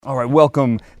All right,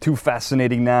 welcome to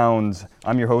Fascinating Nouns.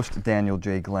 I'm your host, Daniel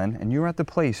J. Glenn, and you're at the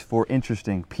place for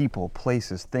interesting people,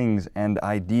 places, things, and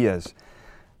ideas.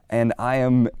 And I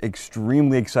am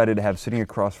extremely excited to have sitting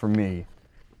across from me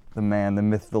the man, the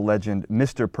myth, the legend,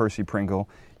 Mr. Percy Pringle.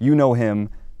 You know him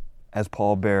as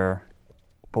Paul Bear,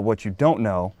 but what you don't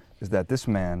know is that this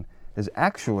man is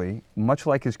actually, much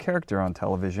like his character on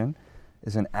television,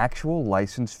 is an actual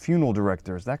licensed funeral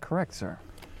director. Is that correct, sir?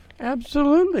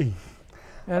 Absolutely.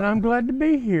 And I'm glad to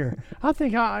be here. I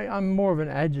think I'm more of an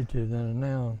adjective than a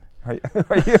noun. Are you?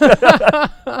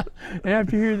 And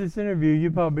after you hear this interview,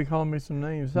 you'll probably call me some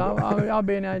names. So I'll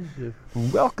be an adjective.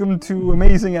 Welcome to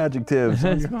Amazing Adjectives.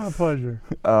 It's my pleasure.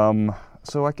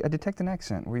 So I detect an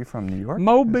accent. Where are you from, New York?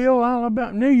 Mobile,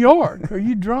 Alabama. New York. Are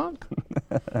you drunk?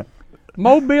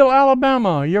 Mobile,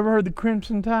 Alabama. You ever heard the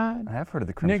Crimson Tide? I have heard of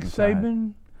the Crimson Nick Tide.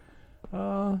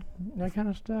 Saban, that kind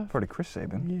of stuff. I've heard of Chris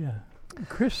Saban. Yeah.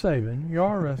 Chris Saban, you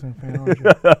are a wrestling fan, aren't you?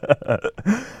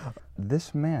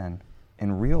 This man,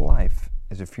 in real life,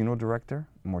 is a funeral director,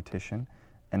 mortician,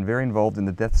 and very involved in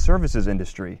the death services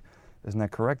industry. Isn't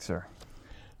that correct, sir?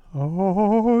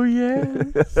 Oh,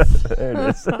 yes. There it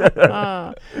is.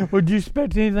 Would you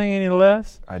expect anything any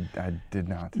less? I did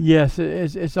not. Yes,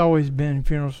 it's always been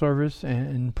funeral service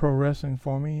and pro wrestling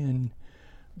for me. And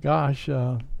gosh,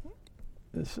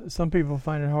 some people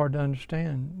find it hard to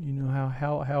understand, you know,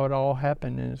 how it all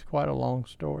happened, and it's quite a long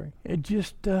story. It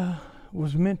just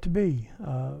was meant to be.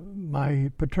 My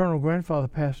paternal grandfather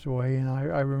passed away, and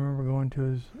I remember going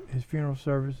to his funeral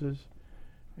services,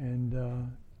 and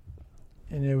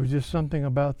it was just something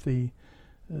about the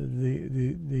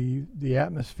atmosphere,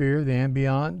 the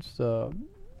ambiance of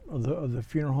the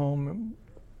funeral home.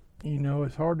 You know,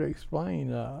 it's hard to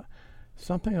explain.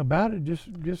 Something about it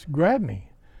just grabbed me.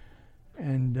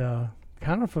 And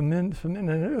kind of from then, and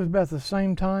it was about the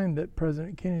same time that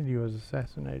President Kennedy was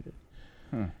assassinated.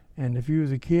 And if you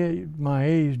was a kid my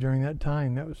age during that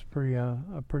time, that was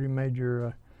a pretty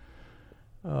major,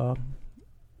 you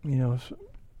know,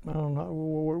 I don't know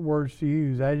what words to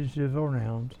use, adjectives or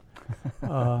nouns.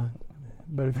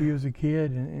 But if you was a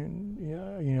kid and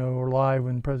you know, or alive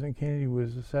when President Kennedy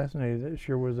was assassinated, that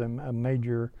sure was a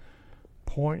major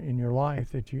point in your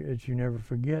life that you never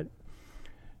forget.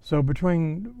 So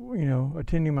between, you know,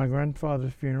 attending my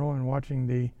grandfather's funeral and watching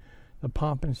the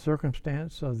pomp and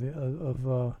circumstance of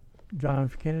John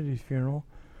F. Kennedy's funeral,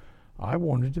 I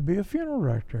wanted to be a funeral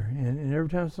director. And every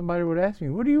time somebody would ask me,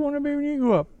 "What do you want to be when you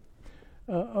grow up?"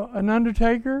 An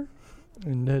undertaker?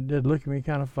 And they'd look at me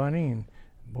kind of funny, and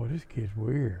boy, this kid's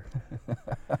weird.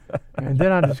 And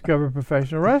then I discovered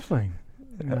professional wrestling.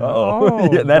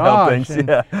 Yeah, that helped things.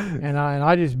 Yeah. And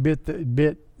I just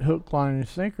bit hook, line, and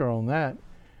sinker on that.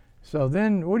 So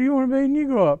then, what do you want to be when you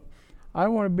grow up? I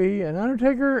want to be an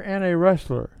undertaker and a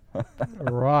wrestler.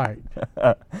 Right.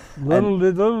 Little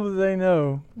did they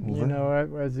know, you know,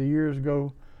 as the years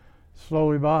go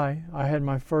slowly by, I had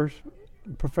my first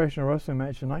professional wrestling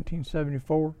match in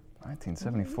 1974.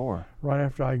 1974. Right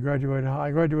after I graduated. I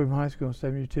graduated from high school in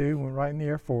 72, went right in the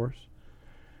Air Force.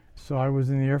 So I was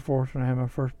in the Air Force when I had my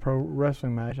first pro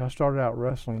wrestling match. I started out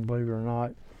wrestling, believe it or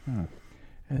not.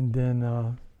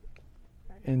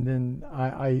 And then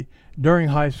I during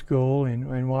high school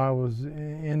and while I was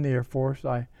in the Air Force,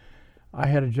 I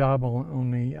had a job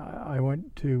I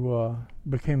went to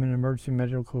became an emergency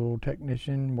medical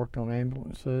technician, worked on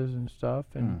ambulances and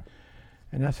stuff, and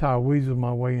that's how I weaseled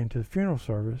my way into the funeral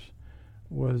service,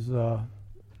 was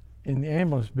in the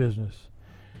ambulance business.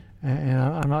 And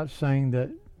I'm not saying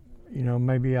that, you know,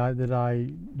 maybe that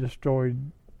I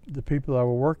destroyed the people I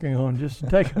were working on just to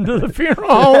take them to the funeral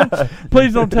home.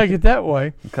 Please don't take it that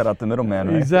way. Cut out the middleman,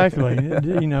 right? Exactly.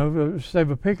 You know, save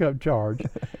a pickup charge.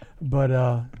 But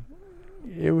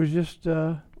it was just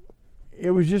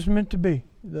meant to be.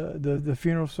 The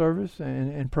funeral service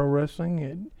and pro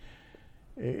wrestling.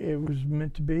 It was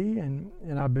meant to be, and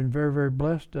I've been very, very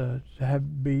blessed to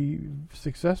be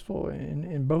successful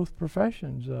in both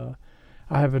professions.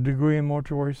 I have a degree in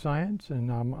mortuary science,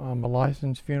 and I'm a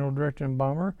licensed funeral director and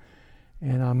embalmer,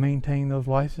 and I maintain those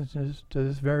licenses to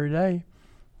this very day,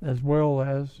 as well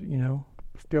as, you know,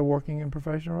 still working in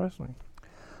professional wrestling.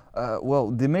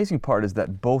 Well, the amazing part is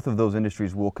that both of those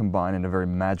industries will combine in a very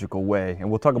magical way, and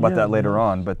we'll talk about that later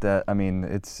on. But I mean,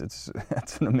 it's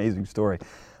that's an amazing story.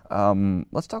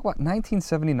 Let's talk about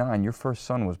 1979. Your first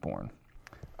son was born,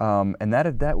 and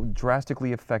that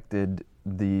drastically affected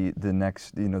the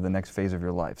next phase of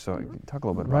your life. So talk a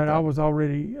little bit about that. Right, I was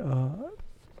already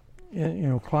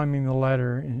climbing the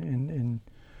ladder in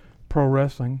pro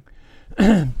wrestling.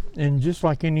 And just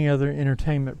like any other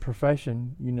entertainment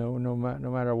profession, you know, no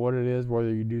matter what it is,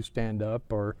 whether you do stand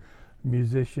up or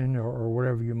musician or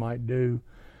whatever you might do,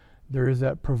 there is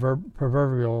that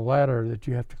proverbial ladder that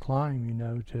you have to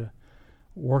climb, to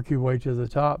work your way to the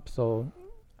top. So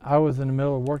I was in the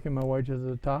middle of working my way to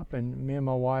the top, and me and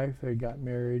my wife had got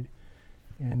married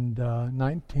in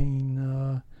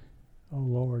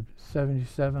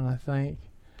 77, I think.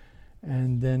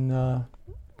 And then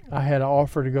I had an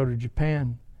offer to go to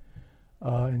Japan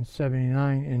in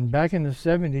 79. And back in the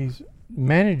 70s,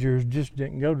 managers just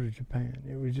didn't go to Japan.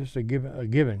 It was just a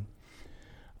given.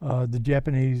 The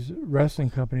Japanese wrestling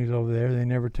companies over there, they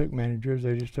never took managers.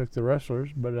 They just took the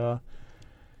wrestlers. But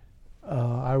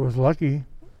I was lucky,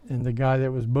 and the guy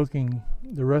that was booking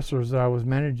the wrestlers that I was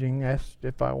managing asked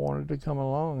if I wanted to come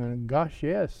along. And gosh,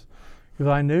 yes, because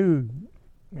I knew,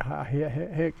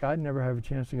 heck, I'd never have a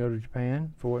chance to go to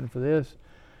Japan if it wasn't for this.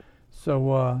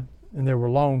 So, and there were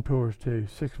long tours too,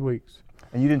 6 weeks.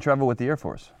 And you didn't travel with the Air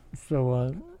Force?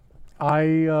 So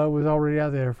I was already out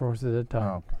of the Air Force at that time.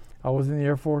 Oh. I was in the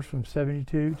Air Force from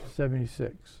 72 to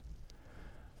 76.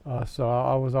 So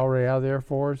I was already out of the Air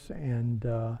Force and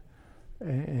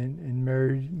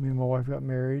married. Me and my wife got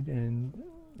married, and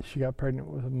she got pregnant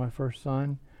with my first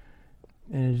son.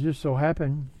 And it just so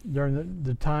happened during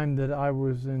the time that I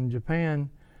was in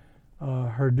Japan,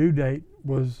 her due date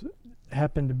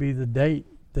happened to be the date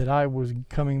that I was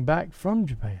coming back from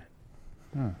Japan.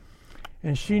 Hmm.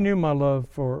 And she knew my love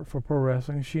for pro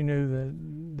wrestling. She knew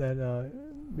that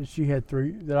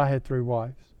I had 3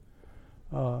 wives,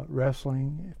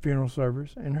 wrestling, funeral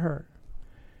service, and her.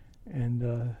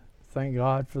 And thank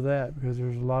God for that, because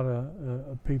there's a lot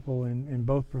of people in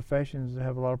both professions that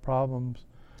have a lot of problems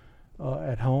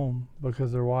at home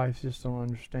because their wives just don't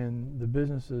understand the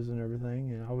businesses and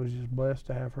everything. And I was just blessed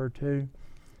to have her too.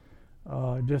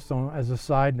 Just as a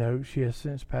side note, she has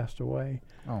since passed away.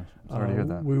 Oh, sorry to hear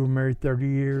that. We were married 30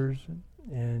 years,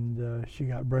 and she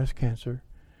got breast cancer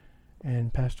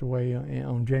and passed away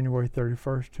on January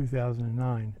 31st,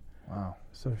 2009. Wow.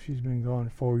 So she's been gone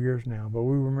 4 years now, but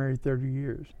we were married 30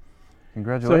 years.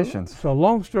 Congratulations. So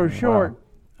long story short,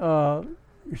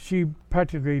 she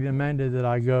practically demanded that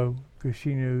I go because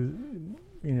she knew,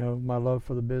 my love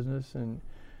for the business, and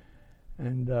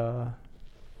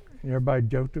everybody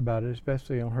joked about it,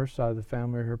 especially on her side of the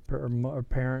family, her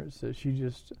parents, that she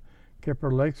just kept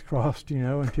her legs crossed,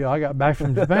 until I got back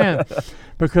from Japan.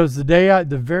 Because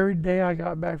the very day I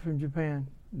got back from Japan,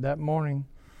 that morning,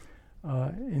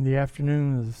 in the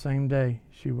afternoon of the same day,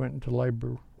 she went into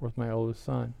labor with my oldest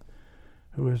son,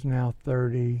 who is now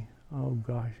 30. Oh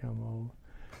gosh, I'm old.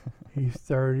 He's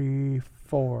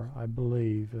 34, I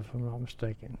believe, if I'm not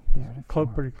mistaken. He's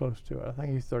pretty close to it. I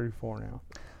think he's 34 now.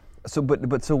 So,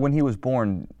 so when he was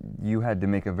born, you had to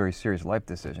make a very serious life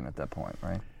decision at that point,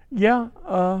 right? Yeah.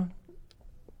 I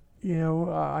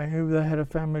knew that I had a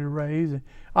family to raise.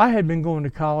 I had been going to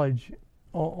college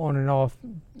on and off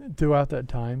throughout that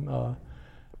time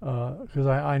because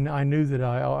I knew that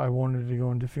I wanted to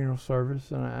go into funeral service,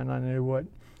 and I knew what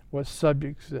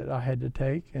subjects that I had to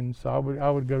take, and so I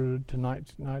would go to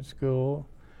night school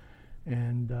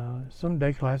and some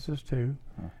day classes too,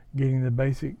 getting the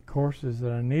basic courses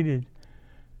that I needed,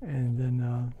 and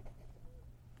then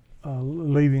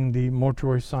leaving the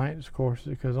mortuary science courses,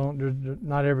 because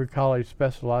not every college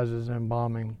specializes in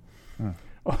embalming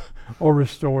or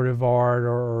restorative art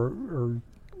or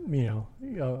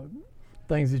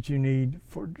things that you need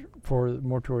for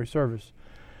mortuary service.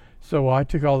 So I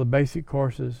took all the basic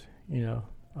courses, I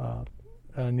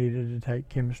needed to take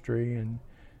chemistry and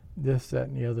this, that,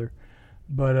 and the other.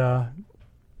 But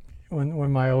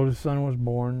when my oldest son was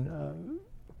born,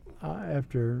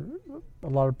 after a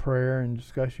lot of prayer and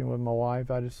discussion with my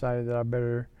wife, I decided that I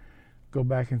better go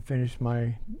back and finish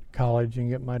my college and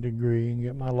get my degree and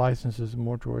get my licenses in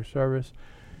mortuary service.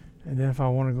 And then if I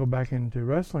want to go back into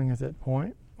wrestling at that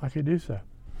point, I could do so.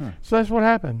 So that's what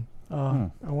happened. I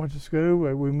went to school.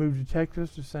 We moved to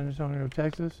Texas, to San Antonio,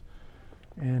 Texas,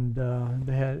 and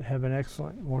they have an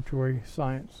excellent mortuary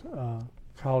science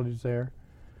college there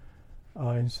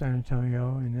in San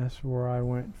Antonio, and that's where I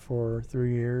went for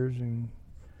 3 years and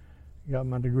got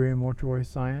my degree in mortuary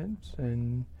science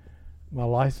and my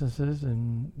licenses,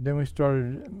 and then we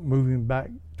started moving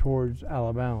back towards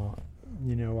Alabama,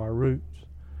 our roots.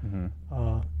 Mm-hmm.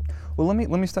 Well, let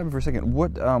me stop you for a second.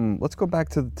 Let's go back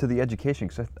to the education,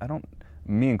 because I don't,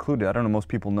 me included, I don't know most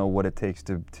people know what it takes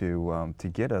to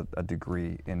get a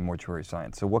degree in mortuary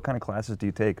science. So what kind of classes do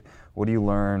you take? What do you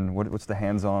learn? What's the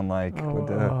hands-on like?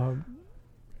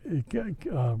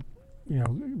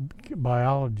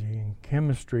 Biology and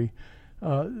chemistry.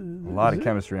 A lot of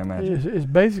chemistry, I imagine. It's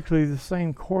basically the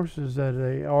same courses that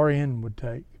a RN would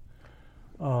take,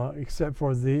 except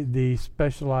for the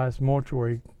specialized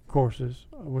mortuary courses,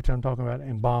 which I'm talking about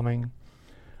embalming,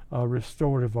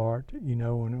 restorative art. You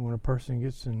know, when a person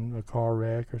gets in a car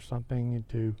wreck or something,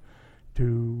 to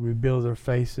rebuild their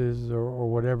faces or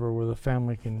whatever, where the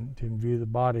family can view the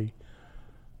body.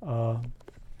 And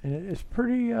it's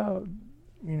pretty, you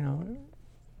know,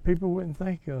 people wouldn't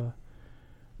think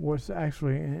what's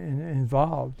actually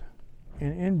involved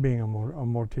in being a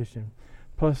mortician.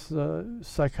 Plus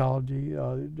psychology,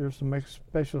 there's some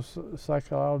special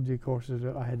psychology courses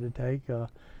that I had to take,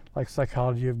 like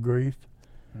psychology of grief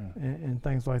and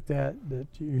things like that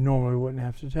you normally wouldn't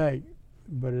have to take,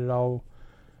 but it all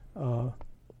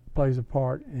plays a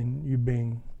part in you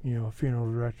being, you know, a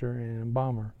funeral director and an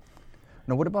embalmer.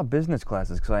 Now, what about business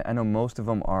classes? Because I know most of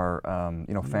them are,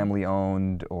 you know,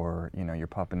 family-owned, or, you know, you're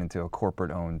popping into a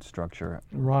corporate-owned structure.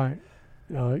 Right.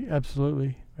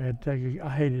 Absolutely. I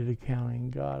hated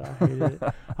accounting. God, I hated it.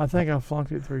 I think I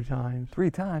flunked it 3 times.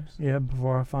 3 times? Yeah,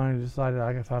 before I finally decided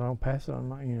if I don't pass it on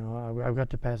my, you know, I've got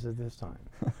to pass it this time.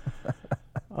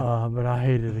 But I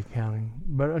hated accounting.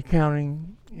 But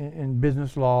accounting and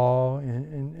business law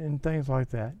and things like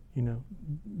that, you know,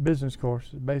 business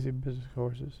courses, basic business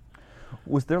courses.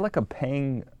 Was there like a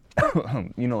paying,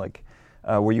 you know, like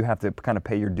where you have to kind of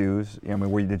pay your dues? I mean,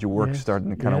 where did you work, starting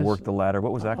to kind of work the ladder?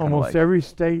 What was that kind of like? Almost every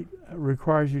state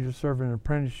requires you to serve an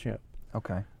apprenticeship.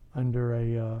 Okay. Under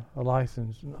a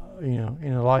license, you know,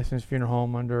 in a licensed funeral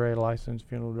home, under a licensed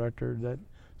funeral director that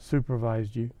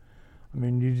supervised you. I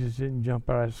mean, you just didn't jump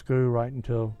out of school right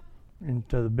into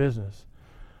the business.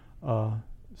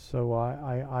 So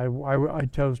I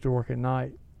chose to work at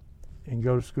night and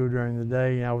go to school during the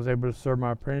day, and I was able to serve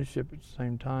my apprenticeship at the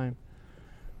same time,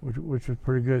 which was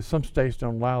pretty good. Some states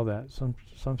don't allow that.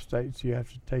 Some states you have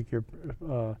to take your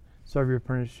serve your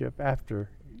apprenticeship after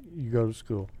you go to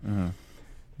school. Mm-hmm.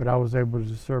 But I was able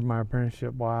to serve my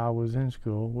apprenticeship while I was in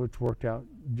school, which worked out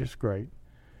just great.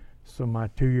 So my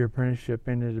 2-year apprenticeship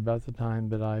ended about the time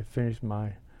that I finished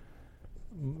my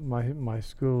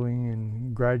schooling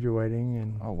and graduating.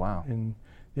 And oh, wow. And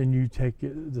then you take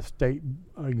the state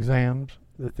exams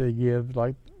that they give,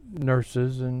 like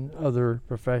nurses and other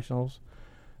professionals.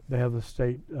 They have the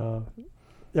state.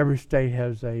 Every state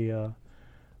has a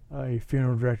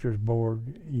funeral directors board,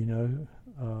 you know,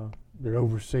 that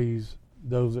oversees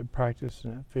those that practice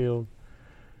in that field,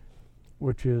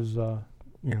 which is, you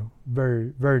know,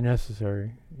 very, very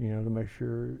necessary, you know, to make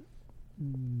sure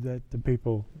that the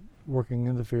people working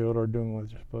in the field are doing what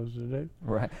they're supposed to do.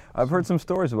 Right. I've heard some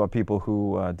stories about people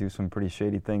who do some pretty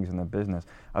shady things in their business.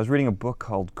 I was reading a book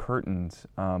called Curtains,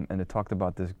 and it talked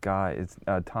about this guy. It's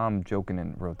Tom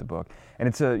Jokinen wrote the book, and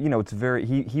it's a, you know, it's very.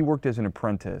 He worked as an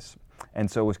apprentice, and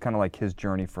so it was kind of like his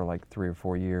journey for like 3 or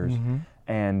 4 years. Mm-hmm.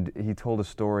 And he told a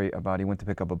story about he went to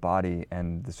pick up a body,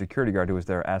 and the security guard who was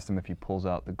there asked him if he pulls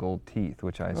out the gold teeth,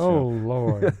 which I assume. Oh,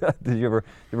 Lord. Did you ever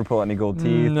pull out any gold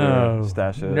teeth? No. Or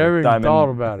stash a never diamond? Even thought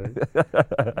about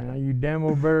it. Now, you damn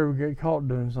well better get caught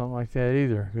doing something like that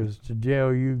either, because to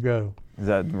jail you go. Is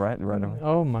that right? Right.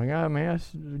 Oh, my God, man,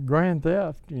 that's grand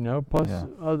theft, you know, plus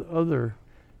other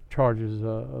charges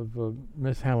of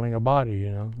mishandling a body,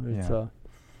 you know.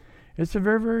 It's a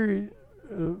very, very,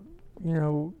 you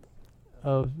know,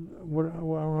 I don't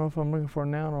know if I'm looking for a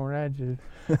noun or an adjective,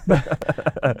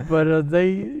 but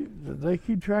they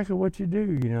keep track of what you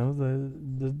do. You know,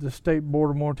 the state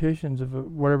board of morticians of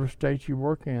whatever state you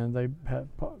work in, they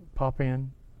pop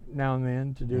in now and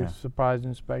then to do surprise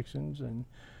inspections and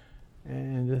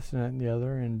this and that and the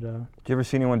other. And did you ever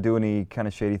see anyone do any kind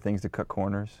of shady things to cut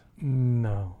corners?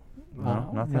 No,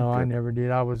 nothing. No, I never did.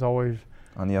 I was always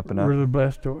on the up and up. Really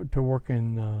blessed to work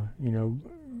in you know,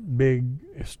 big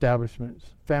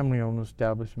establishments, family-owned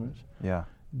establishments. Yeah.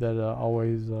 That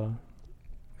always,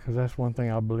 because that's one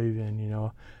thing I believe in. You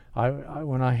know, I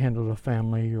when I handled a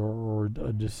family or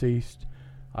a deceased,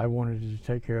 I wanted to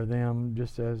take care of them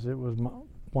just as it was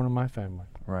one of my family.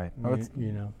 Right.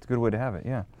 You know, it's a good way to have it.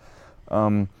 Yeah.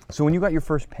 So when you got your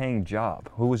first paying job,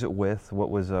 who was it with?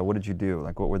 What did you do?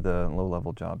 Like, what were the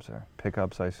low-level jobs there?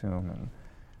 Pickups, I assume. And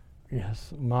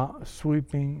yes,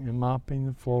 sweeping and mopping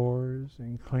the floors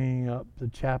and cleaning up the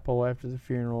chapel after the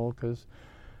funeral, because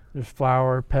there's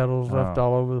flower petals left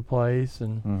all over the place,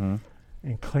 and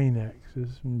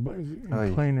Kleenexes and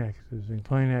Kleenexes and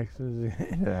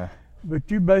Kleenexes. Yeah. But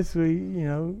you basically, you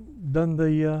know, done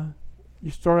the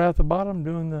you start out at the bottom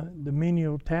doing the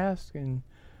menial task, and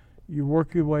you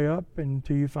work your way up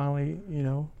until you finally, you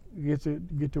know, get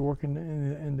to work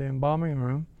in the embalming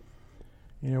room.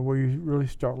 You know, where you really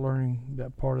start learning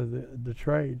that part of the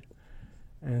trade,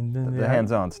 and then the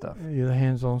hands-on stuff. Yeah, the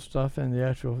hands-on stuff, and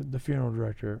the funeral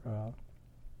director,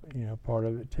 you know, part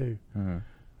of it too. Mm-hmm.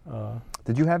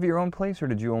 Did you have your own place, or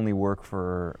did you only work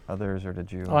for others, or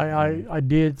did you? I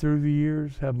did through the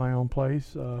years have my own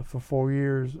place for 4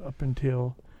 years up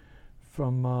until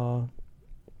from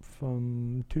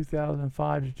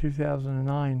 2005 to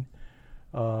 2009.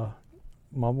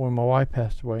 When my wife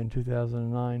passed away in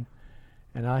 2009,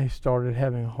 and I started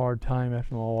having a hard time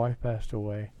after my wife passed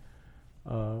away,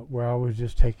 where I was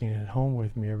just taking it home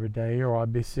with me every day, or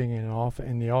I'd be sitting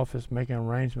in the office making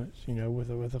arrangements,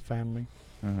 with a family.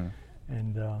 Mm-hmm.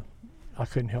 And I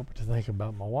couldn't help but to think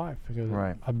about my wife, because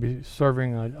Right. I'd be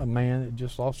serving a man that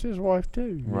just lost his wife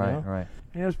too. you know? Right.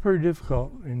 And it was pretty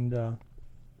difficult, and to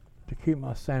keep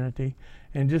my sanity.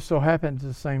 And just so happened at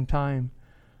the same time,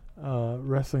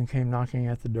 wrestling came knocking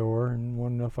at the door and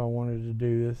wanted to know if I wanted to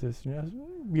do this. And I said,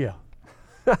 yeah.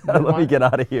 Let me get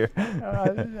out of here.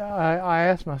 I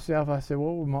asked myself, I said,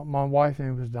 what would my wife's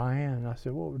name was Diane, and I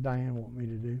said, what would Diane want me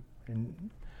to do? And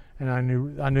I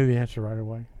knew the answer right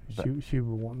away. She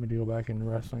would want me to go back into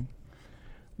wrestling,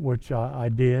 which I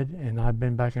did, and I've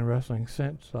been back in wrestling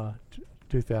since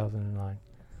 2009.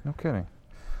 No kidding.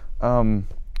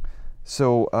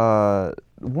 So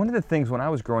one of the things, when I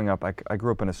was growing up, I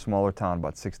grew up in a smaller town,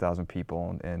 about 6,000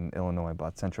 people in Illinois,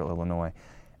 about central Illinois.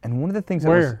 And one of the things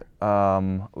Where?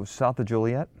 That was south of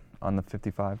Joliet on the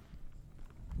 55.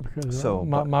 Because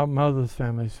my mother's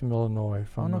family's from Illinois,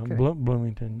 from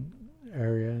Bloomington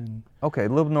area. And okay, a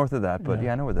little north of that, but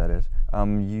Yeah. I know where that is.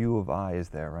 U of I is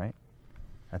there, right?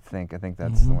 I think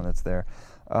that's the one that's there.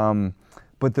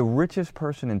 But the richest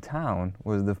person in town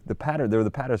was they were the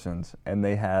Pattersons, and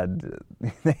they had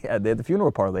the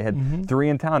funeral parlor. They had 3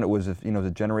 in town. It was a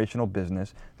generational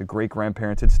business. The great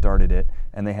grandparents had started it,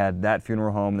 and they had that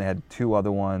funeral home. They had 2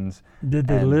 other ones. Did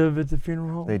they live at the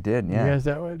funeral home? They did, yeah. Yes,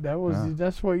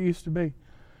 that's what it used to be.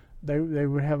 They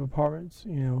would have apartments,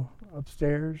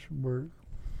 upstairs where,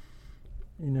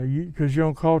 because you're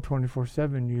on call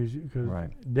 24/7 usually, because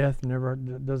death never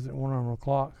doesn't want on a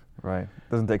clock. Right,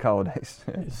 doesn't take holidays.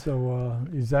 So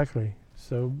exactly.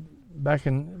 So back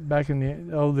in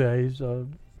the old days,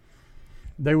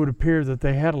 they would appear that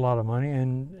they had a lot of money,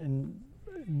 and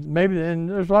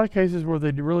there's a lot of cases where they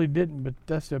really didn't. But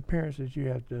that's the appearance that you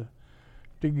have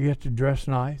to dress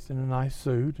nice in a nice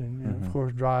suit, and of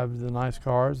course drive the nice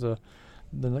cars, the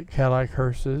Cadillac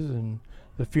hearses, and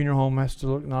the funeral home has to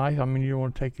look nice. I mean, you don't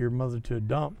want to take your mother to a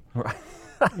dump. Right.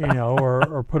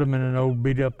 or put them in an old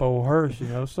beat up old hearse,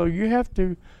 So you have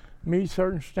to meet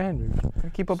certain standards.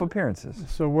 Keep up appearances.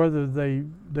 So whether they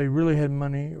really had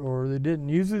money or they didn't,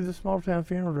 usually the small town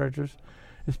funeral directors,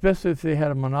 especially if they had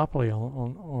a monopoly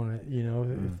on it,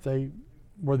 if they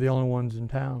were the only ones in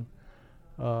town,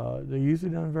 they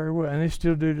usually done very well, and they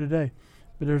still do today.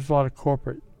 But there's a lot of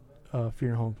corporate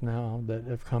funeral homes now that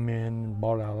have come in and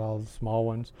bought out all the small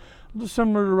ones, just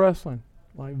similar to wrestling.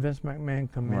 Like Vince McMahon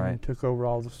come in and took over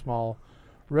all the small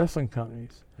wrestling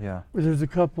companies. Yeah. But there's a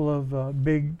couple of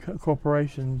big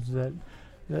corporations that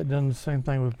done the same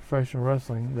thing with professional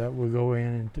wrestling, that would go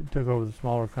in and took over the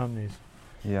smaller companies.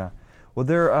 Yeah. Well,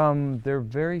 they're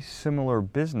very similar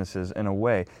businesses in a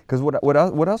way. Because what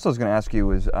else I was going to ask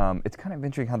you is, it's kind of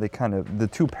interesting how the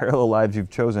 2 parallel lives you've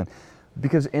chosen.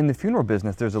 Because in the funeral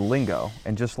business, there's a lingo,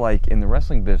 and just like in the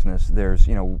wrestling business, there's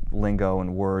lingo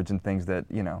and words and things that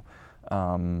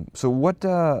So what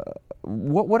are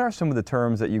some of the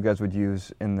terms that you guys would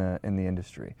use in the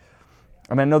industry?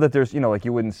 I mean, I know that there's like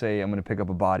you wouldn't say I'm going to pick up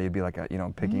a body. It'd be like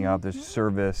picking up. There's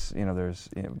service. There's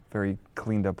very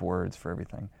cleaned up words for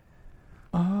everything.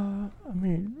 That's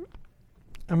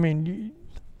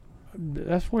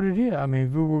what it is. I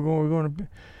mean, we're going to.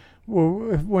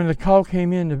 Well, when the call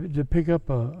came in to pick up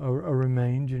a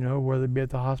remains, whether it be at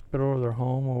the hospital or their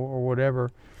home or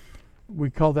whatever, we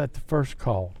call that the first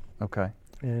call. Okay.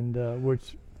 And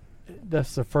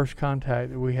that's the first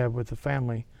contact that we have with the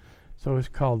family, so it's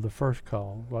called the first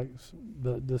call. Like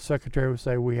the secretary would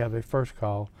say, we have a first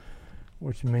call,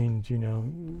 which means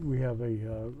we have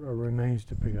a remains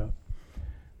to pick up.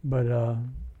 But you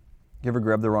ever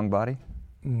grab the wrong body?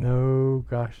 No,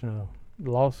 gosh, no.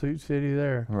 Lawsuit city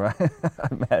there. Right.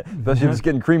 Especially if it's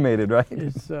getting cremated, right?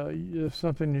 It's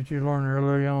something that you learn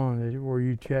early on, where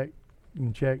you check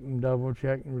and double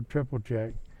check and triple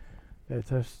check.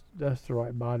 That's the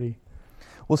right body.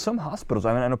 Well, some hospitals,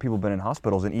 I know people have been in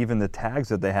hospitals, and even the tags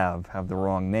that they have the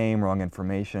wrong name, wrong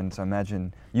information. So I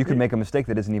imagine you could make a mistake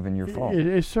that isn't even your fault.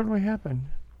 It certainly happened.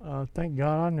 Thank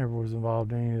God I never was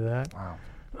involved in any of that. Wow.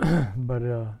 But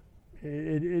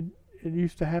it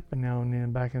used to happen now and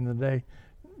then back in the day.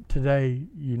 Today,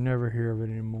 you never hear of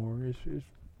it anymore.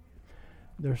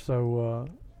 They're so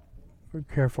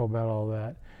careful about all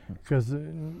that, because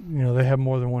they have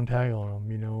more than one tag on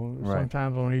them. Right.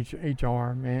 Sometimes on each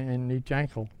arm and each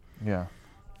ankle. Yeah.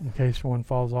 In case one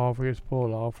falls off or gets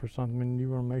pulled off or something, you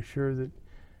want to make sure that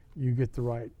you get the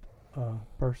right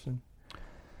person.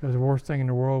 Because the worst thing in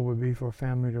the world would be for a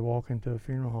family to walk into a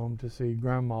funeral home to see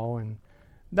grandma and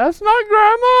that's not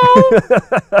grandma.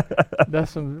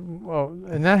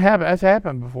 And that's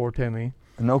happened before to me.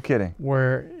 No kidding.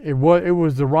 Where it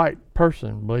was the right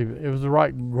person, believe it. It was the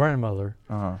right grandmother.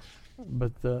 Uh-huh.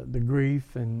 But the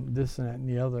grief and this and that and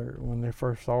the other, when they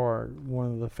first saw her,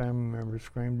 one of the family members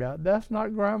screamed out, "That's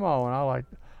not grandma!" And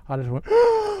I just went,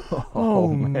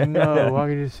 "Oh no!" I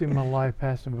could just see my life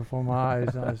passing before my eyes.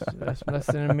 That's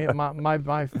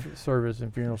my service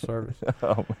and funeral service.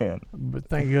 Oh man! But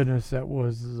thank goodness that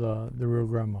was the real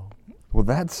grandma. Well,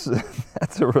 that's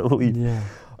a relief. Yeah.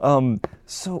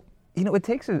 So it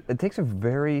takes a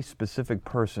very specific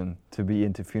person to be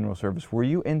into funeral service. Were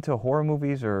you into horror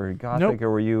movies or gothic, Nope.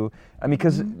 or were you? I mean,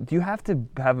 because do you have to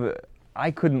have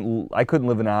I couldn't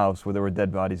live in a house where there were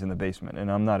dead bodies in the basement,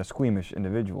 and I'm not a squeamish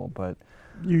individual. But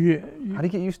how do you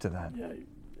get used to that?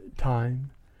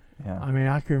 Time. Yeah. I mean,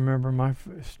 I can remember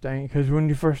staying, because when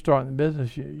you first start in the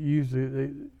business,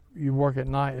 you work at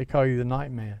night. They call you the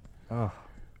night man. Oh.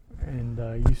 And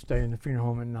you stay in the funeral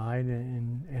home at night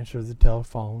and answer the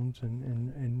telephones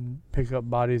and pick up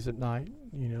bodies at night,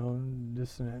 and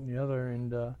this and that and the other,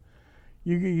 and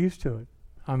you get used to it.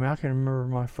 I mean, I can remember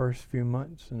my first few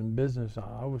months in the business.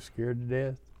 I was scared to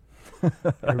death.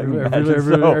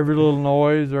 Every little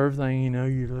noise or everything,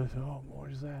 you listen. Oh, what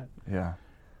is that? Yeah.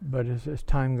 But as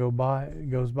time goes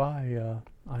by,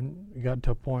 I got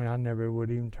to a point I never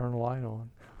would even turn a light on.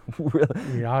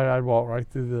 Really? I'd walk right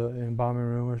through the embalming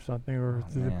room or something, or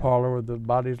through the parlor where the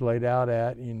body's laid out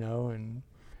at, and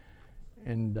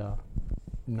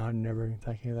not never even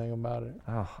think anything about it.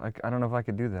 Oh, I don't know if I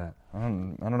could do that. I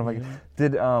don't know if I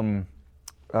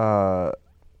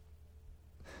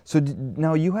could.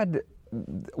 Now you had,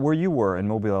 where you were in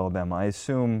Mobile, Alabama, I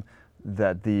assume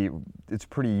that it's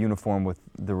pretty uniform with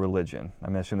the religion.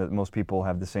 I assume that most people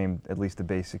have the same, at least the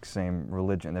basic same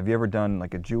religion. Have you ever done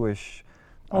like a Jewish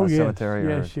cemetery?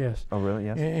 Yes. Oh, really?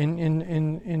 Yes.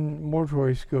 In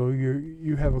mortuary school,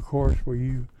 you have a course where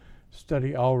you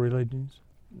study all religions,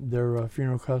 their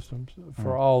funeral customs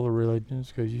for all the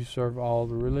religions, because you serve all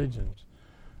the religions,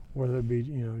 whether it be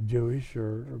Jewish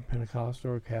or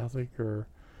Pentecostal or Catholic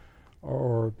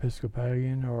or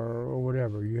Episcopalian or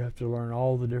whatever. You have to learn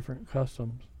all the different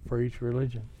customs for each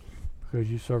religion because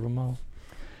you serve them all.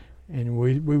 And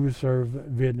we would serve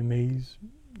Vietnamese,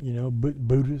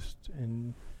 Buddhist,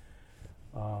 and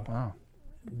wow.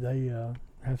 They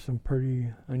have some pretty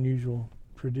unusual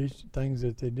things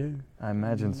that they do. I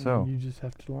imagine so. You just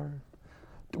have to learn.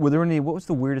 What was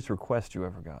the weirdest request you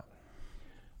ever got?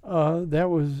 That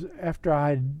was after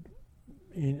I'd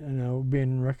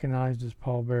been recognized as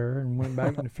pallbearer and went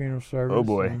back in the funeral service. Oh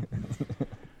boy. And,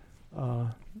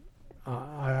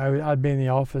 I'd be in the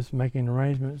office making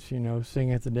arrangements,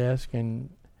 sitting at the desk, and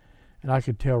I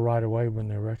could tell right away when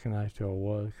they recognized who I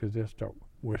was, because they'll start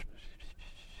whispering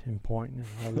and pointing and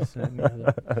all this and that and the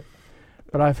other.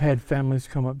 But I've had families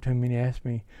come up to me and ask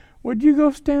me, "Would you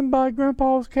go stand by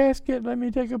Grandpa's casket? Let me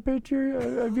take a picture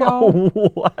of y'all." Oh,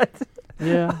 what?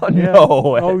 Yeah. Oh, yeah.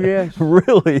 No. Oh, yes.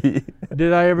 Really?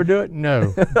 Did I ever do it?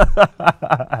 No.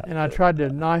 And I tried to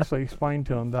nicely explain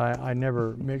to them that I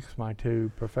never mixed my two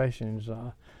professions,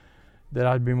 that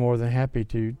I'd be more than happy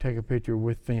to take a picture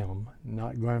with them,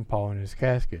 not Grandpa in his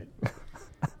casket,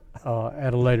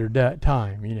 at a later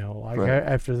time, Right.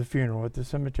 After the funeral at the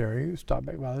cemetery. Stop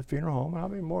back by the funeral home, and I'll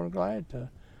be more than glad to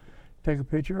take a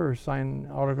picture or sign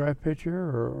an autograph picture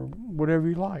or whatever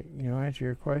you like, answer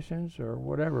your questions or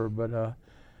whatever. But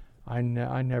I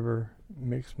never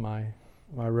mixed my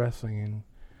wrestling and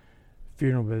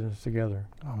funeral business together.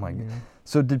 Oh my God.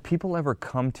 So did people ever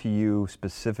come to you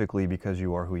specifically because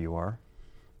you are who you are?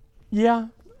 Yeah,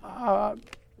 I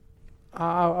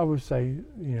would say,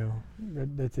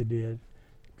 that they did,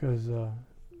 because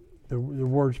the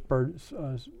word spurred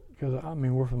us, because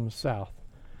we're from the South.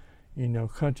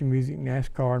 Country music,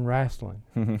 NASCAR, and wrestling.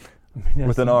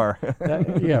 With an R.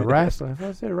 Wrestling.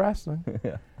 I said wrestling.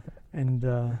 Yeah. And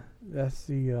that's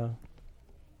the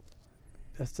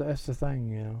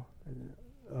thing,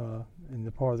 in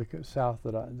the part of the South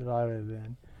that I live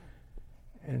in.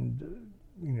 And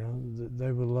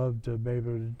they would love to be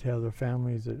able to tell their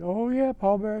families that, oh yeah,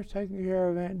 pallbearer's taking care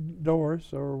of Aunt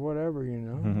Doris or whatever,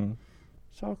 Mm-hmm.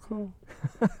 It's all cool.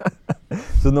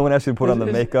 So no one actually put on the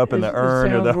makeup and the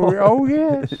urn or the whole... Oh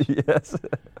yes. Yes.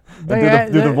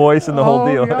 Do the voice and the whole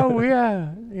deal. Oh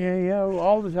yeah.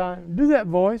 All all the time, do that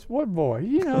voice. What voice?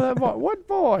 You know that voice. What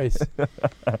voice?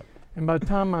 And by the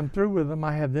time I'm through with them,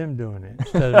 I have them doing it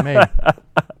instead of me.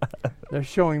 They're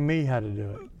showing me how to do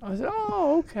it. I said,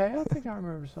 oh, okay. I think I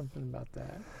remember something about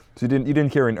that. So you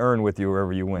didn't carry an urn with you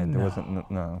wherever you went? No. There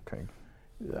wasn't, no, okay.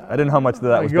 I didn't know how much of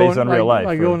that was based on real life.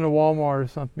 Like going to Walmart or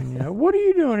something, what are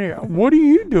you doing here? What are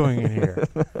you doing in here?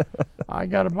 I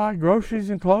got to buy groceries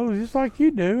and clothes just like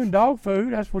you do, and dog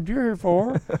food. That's what you're here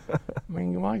for. I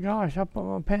mean, my gosh, I put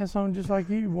my pants on just like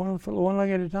you, one leg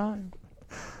at a time.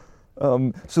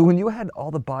 So when you had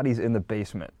all the bodies in the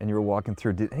basement and you were walking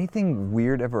through, did anything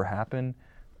weird ever happen?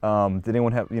 Did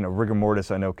anyone have, rigor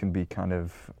mortis I know can be kind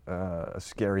of a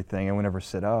scary thing. Anyone ever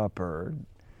sit up or...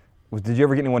 Did you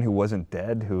ever get anyone who wasn't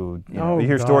dead? You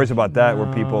hear stories about that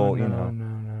where people, No.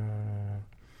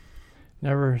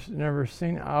 Never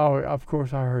seen. Oh, of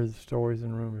course I heard the stories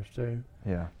and rumors too.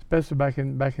 Yeah. Especially back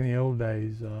in the old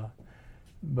days,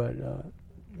 but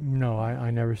no, I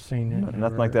never seen it.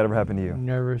 Nothing like that ever happened to you.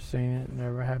 Never seen it.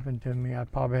 Never happened to me. I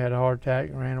probably had a heart attack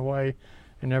and ran away,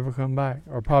 and never come back,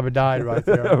 or probably died right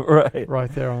there.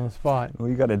 Right there on the spot. Well,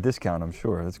 you got a discount, I'm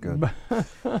sure. That's good.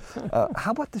 How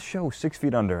about the show 6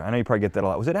 Feet Under? I know you probably get that a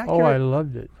lot. Was it accurate? Oh, I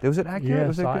loved it. Was it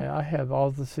accurate? Yes, I have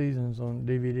all the seasons on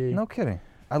DVD. No kidding.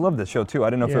 I love this show too. I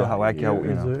didn't know how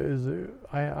accurate.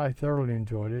 I thoroughly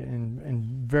enjoyed it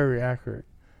and very accurate,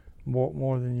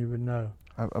 more than you would know.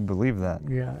 I believe that.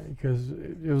 Yeah, because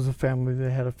it was a family. They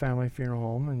had a family funeral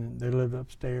home, and they lived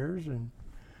upstairs, and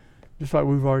just like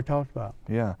we've already talked about.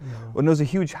 Yeah. Well, it was a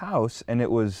huge house, and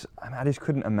it was. I just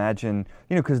couldn't imagine.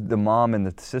 Because the mom and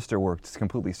the sister worked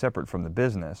completely separate from the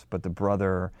business, but the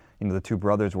brother, the two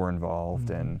brothers were involved,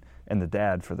 and the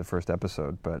dad for the first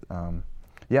episode, but.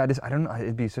 Yeah, I don't know.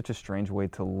 It'd be such a strange way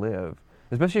to live,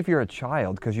 especially if you're a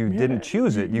child, because you didn't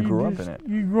choose it. You grew up in it.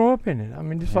 You grew up in it. I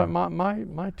mean, just like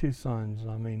my two sons.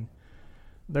 I mean,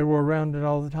 they were around it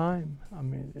all the time. I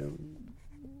mean,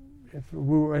 if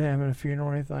we were having a funeral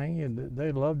or anything,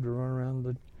 they loved to run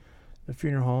around the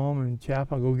funeral home and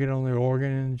chapel, go get on the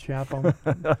organ in the chapel,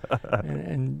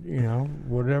 and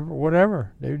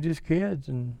whatever. They were just kids,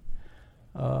 and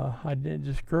I didn't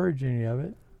discourage any of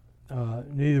it.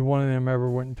 Neither one of them ever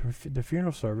went to the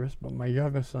funeral service, but my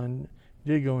youngest son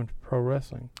did go into pro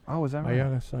wrestling. Oh, is that right? My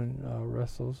youngest son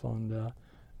wrestles on the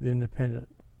independent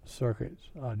circuits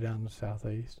down in the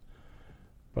southeast.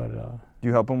 But do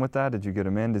you help him with that? Did you get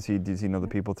him in? Does he know the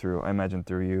people through? I imagine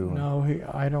through you. No,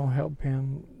 I don't help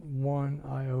him one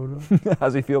iota.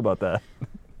 How's he feel about that?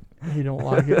 He don't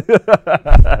like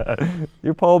it.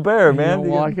 You're Paul Bear, man. He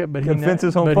don't like it, but convince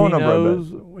his home phone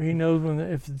number. He knows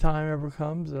if the time ever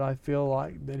comes that I feel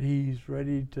like that he's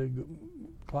ready to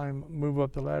move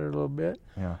up the ladder a little bit.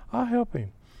 Yeah. I'll help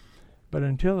him, but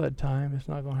until that time, it's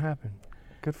not going to happen.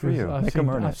 Good for you.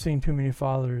 I've seen too many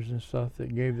fathers and stuff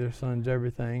that gave their sons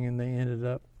everything, and they ended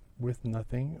up with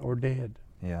nothing or dead.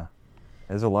 Yeah,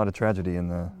 there's a lot of tragedy in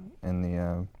the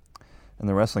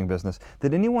wrestling business.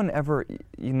 Did anyone ever,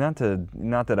 not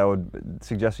that I would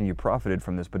suggesting you profited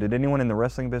from this, but did anyone in the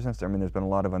wrestling business, I mean, there's been a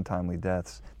lot of untimely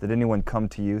deaths. Did anyone come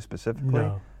to you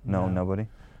specifically? No, nobody?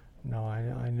 No,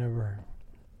 I never,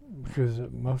 because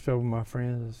most of them are my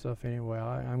friends and stuff anyway.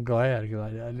 I'm glad,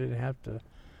 because I didn't have to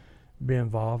be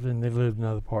involved, and they lived in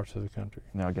other parts of the country.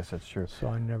 No, I guess that's true. So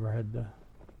I never had to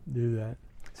do that.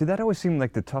 See, that always seemed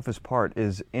like the toughest part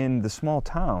is in the small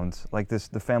towns, like the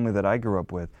family that I grew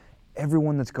up with.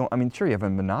 Everyone that's going, I mean, sure, you have a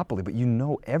monopoly, but you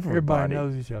know everybody. Everybody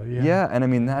knows each other, yeah. Yeah, and I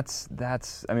mean,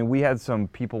 I mean, we had some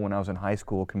people when I was in high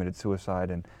school committed suicide,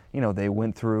 and, they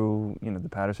went through, the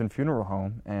Patterson Funeral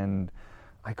Home, and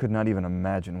I could not even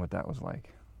imagine what that was like.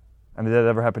 I mean, did that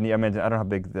ever happen to you? I mean, I don't know how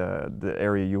big the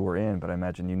area you were in, but I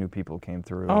imagine you knew people came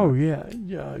through. Oh, yeah.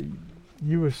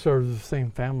 You would serve the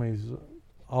same families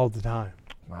all the time.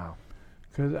 Wow.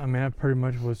 Because, I mean, that pretty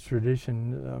much was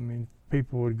tradition. I mean,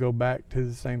 people would go back to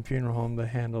the same funeral home that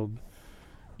handled,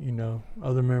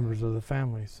 other members of the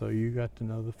family. So you got to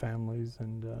know the families,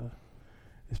 and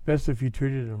especially if you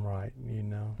treated them right,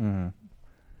 Mm-hmm.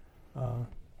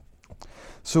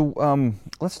 So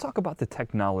let's talk about the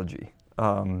technology.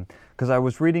 Because I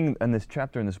was reading in this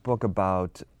chapter in this book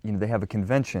about, they have a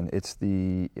convention. It's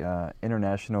the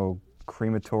International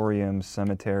Crematorium,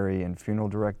 Cemetery, and Funeral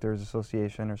Directors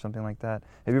Association, or something like that.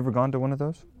 Have you ever gone to one of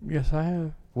those? Yes, I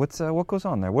have. What goes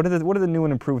on there? What are the new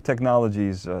and improved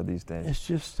technologies these days? It's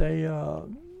just a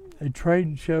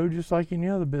trade show, just like any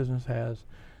other business has,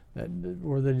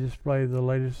 where they display the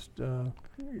latest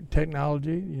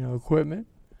technology, equipment,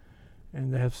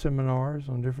 and they have seminars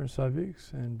on different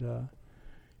subjects. And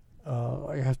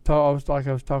like I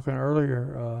was talking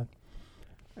earlier,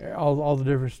 all the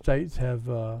different states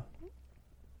have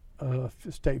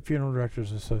state funeral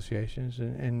directors associations,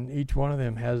 and each one of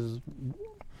them has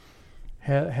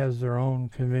their own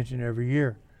convention every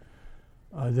year.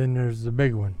 Then there's the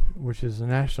big one, which is the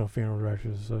National Funeral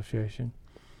Directors Association,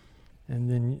 and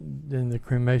then the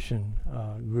cremation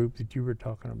group that you were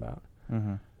talking about.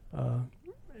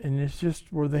 And it's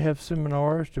just where they have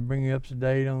seminars to bring you up to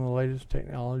date on the latest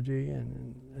technology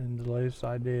and the latest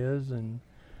ideas and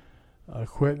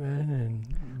equipment and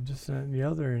this and the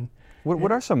other. And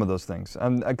what are some of those things?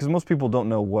 Because most people don't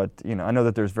know what, I know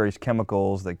that there's various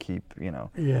chemicals that keep,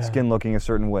 skin looking a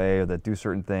certain way, or that do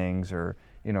certain things, or,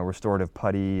 restorative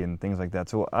putty and things like that.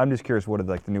 So I'm just curious, what are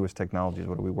like the newest technologies?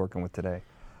 What are we working with today?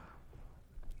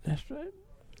 That's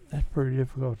pretty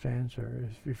difficult to answer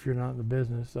if you're not in the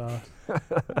business.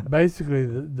 Basically,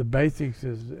 the basics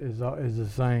is the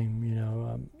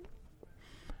same.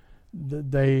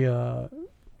 They a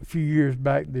few years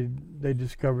back they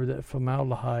discovered that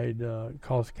formaldehyde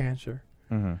caused cancer,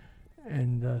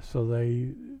 and so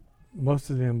most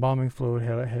of the embalming fluid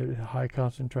had a high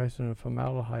concentration of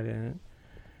formaldehyde in it,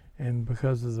 and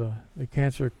because of the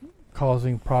cancer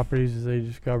causing properties that they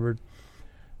discovered,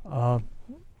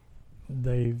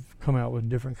 they've come out with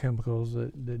different chemicals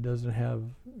that doesn't have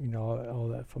all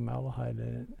that formaldehyde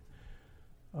in it,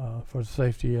 for the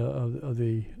safety of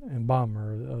the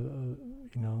embalmer,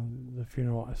 the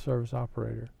funeral service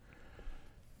operator.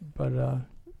 But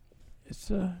it's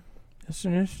an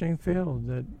interesting field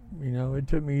that it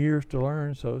took me years to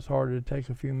learn, so it's hard to take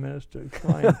a few minutes to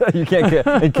explain. You can't get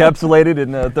encapsulated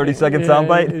in a 30-second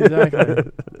soundbite.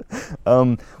 Exactly.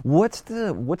 What's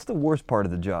the worst part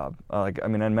of the job? I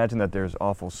imagine that there's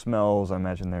awful smells. I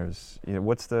imagine there's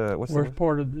what's the worst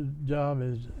part of the job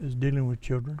is dealing with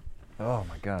children. Oh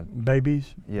my God.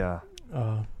 Babies. Yeah.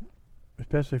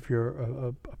 Especially if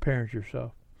you're a parent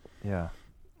yourself. Yeah.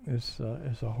 It's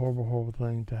a horrible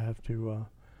thing to have to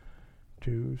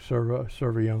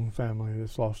serve a young family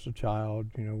that's lost a child,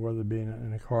 whether it be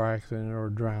in a car accident or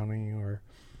drowning or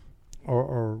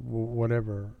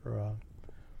whatever.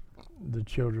 The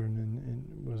children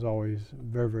and was always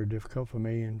very, very difficult for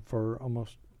me and for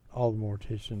almost all the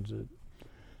morticians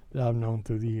that I've known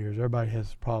through the years. Everybody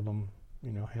has a problem,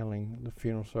 handling the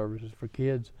funeral services for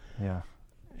kids. Yeah.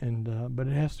 And but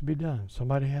it has to be done.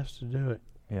 Somebody has to do it.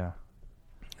 Yeah.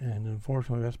 And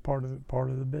unfortunately, that's part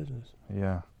of the business.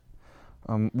 Yeah.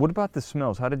 What about the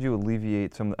smells? How did you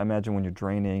alleviate some? I imagine when you're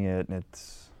draining it and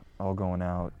it's all going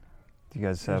out. Do you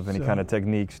guys have any kind of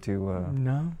techniques to?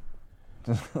 No.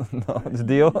 No, it's a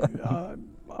deal.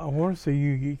 I want to say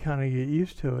you kind of get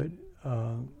used to it.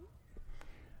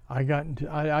 I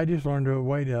just learned a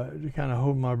way to kind of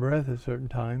hold my breath at certain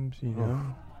times,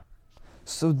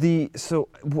 So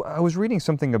I was reading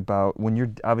something about when you're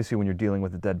dealing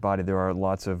with a dead body, there are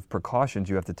lots of precautions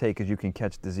you have to take because you can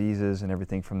catch diseases and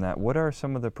everything from that. What are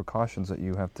some of the precautions that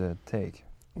you have to take?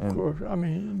 Of course,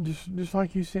 just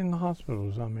like you see in the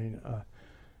hospitals.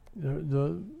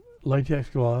 The latex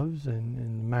gloves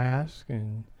and masks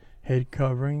and head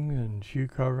coverings and shoe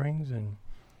coverings and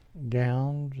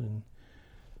gowns and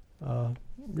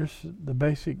just the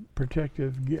basic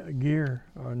protective gear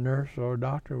a nurse or a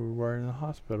doctor would wear in the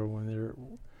hospital when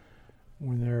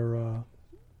they're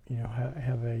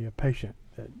have a patient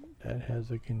that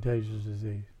has a contagious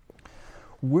disease.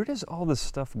 Where does all this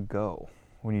stuff go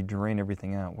when you drain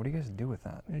everything out? What do you guys do with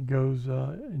that? It goes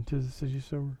into the city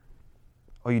sewer.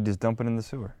 Oh, you just dump it in the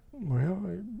sewer? Well,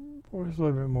 it's a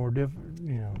little bit more different,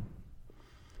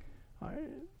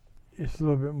 it's a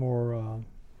little bit more, I'm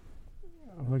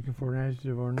looking for an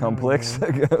adjective or complex?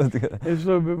 It's a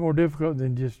little bit more difficult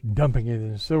than just dumping it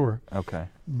in the sewer. Okay.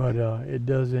 But it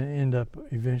does end up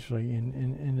eventually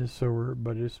in the sewer,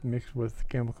 but it's mixed with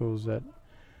chemicals that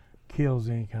kills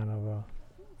any kind of,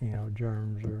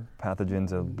 germs or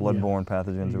pathogens, bloodborne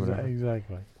pathogens or whatever.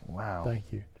 Exactly. Wow. Thank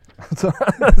you.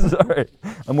 Sorry.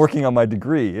 I'm working on my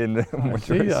degree in I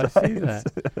see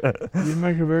that. You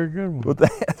make a very good one. Well,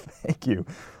 thank you.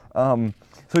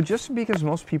 So just because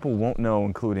most people won't know,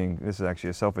 including, this is actually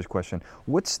a selfish question,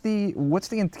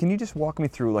 can you just walk me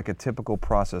through like a typical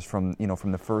process from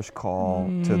the first call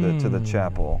to the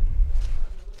chapel?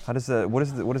 What does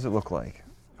it look like?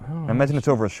 I imagine it's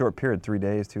over a short period, 3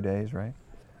 days, 2 days, right?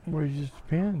 Well, it just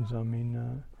depends.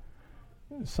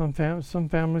 Some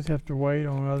families have to wait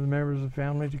on other members of the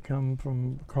family to come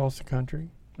from across the country.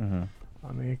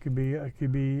 Mm-hmm. It could be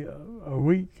a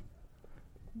week,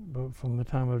 but from the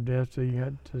time of death till you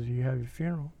have your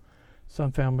funeral.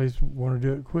 Some families want to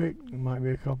do it quick. It might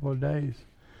be a couple of days.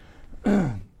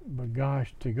 But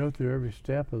gosh, to go through every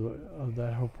step of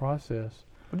that whole process.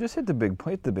 Well, just hit the big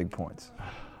points.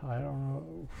 I don't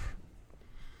know.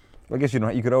 I guess you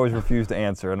don't. You could always refuse to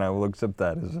answer, and I will accept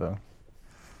that as.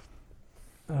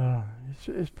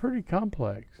 It's pretty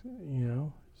complex, you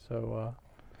know. So.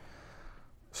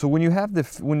 So when you have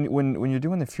when you're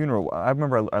doing the funeral, I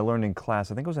remember I learned in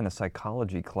class. I think it was in a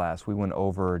psychology class. We went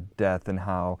over death and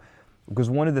how, because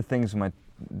one of the things the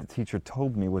teacher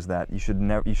told me was that you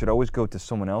should always go to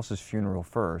someone else's funeral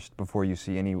first before you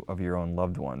see any of your own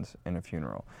loved ones in a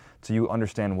funeral, so you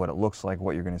understand what it looks like,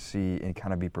 what you're going to see, and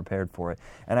kind of be prepared for it.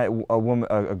 And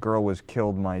a girl was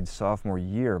killed my sophomore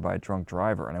year by a drunk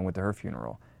driver, and I went to her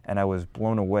funeral, and I was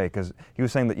blown away because he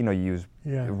was saying that you use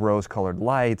rose-colored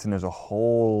lights, and there's a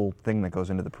whole thing that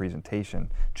goes into the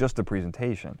presentation, just the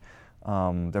presentation.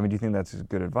 I mean, do you think that's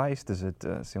good advice? Does it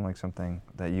seem like something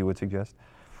that you would suggest?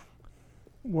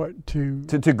 What to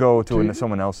go to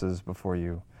someone else's before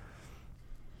you?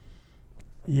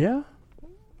 Yeah,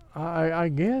 I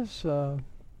guess I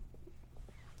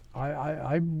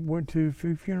went to a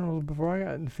few funerals before I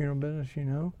got in the funeral business, you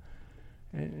know,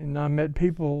 and I met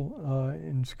people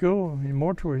in school, in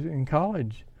mortuaries, in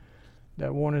college,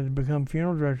 that wanted to become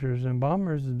funeral directors and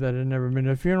embalmers that had never been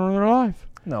to a funeral in their life.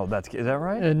 No, is that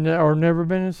right? And or never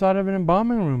been inside of an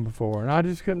embalming room before, and I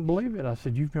just couldn't believe it. I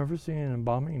said, "You've never seen an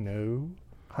embalming?" No.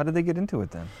 How did they get into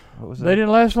it then? What was They didn't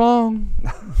last long.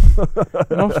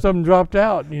 Most of them dropped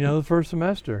out, you know, the first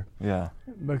semester. Yeah.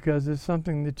 Because it's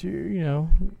something that you're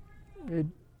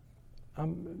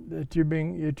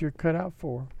cut out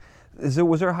for. Was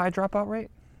there a high dropout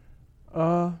rate?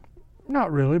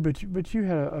 Not really, but you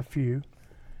had a few.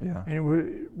 Yeah. And it was,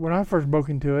 when I first broke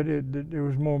into it, there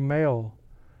was more males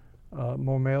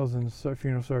in the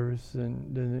funeral service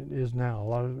than it is now.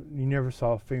 You never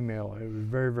saw a female. It was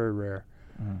very, very rare.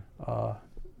 Mm-hmm.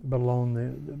 But along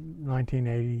the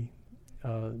 1980,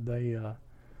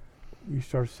 you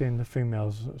start seeing the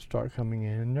females start coming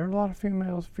in, and there are a lot of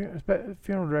females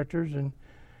funeral directors and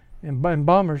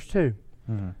embalmers too.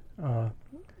 Mm-hmm.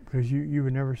 Because you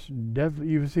would never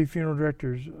you would see funeral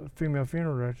directors, female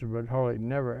funeral directors, but hardly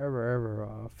never ever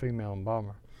a female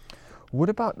embalmer. What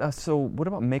about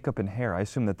makeup and hair? I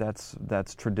assume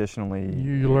that's traditionally.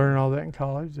 You learn all that in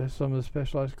college. That's some of the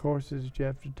specialized courses that you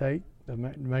have to take: the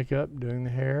makeup, doing the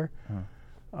hair.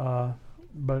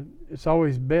 But it's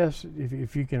always best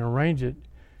if you can arrange it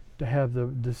to have the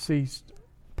deceased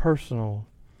personal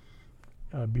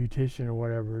beautician or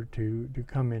whatever to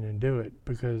come in and do it,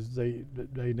 because they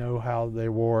know how they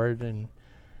wore it and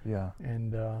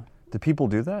do people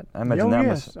do that? I imagine that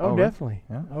yes. Definitely.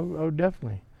 Yeah? Oh,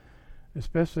 definitely.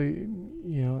 Especially,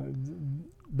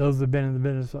 those that have been in the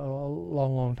business a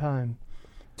long time.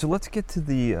 So let's get to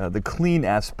the clean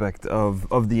aspect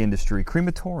of the industry,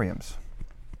 crematoriums.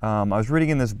 I was reading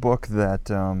in this book that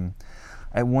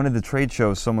at one of the trade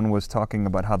shows, someone was talking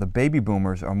about how the baby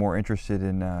boomers are more interested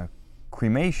in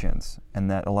cremations,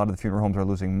 and that a lot of the funeral homes are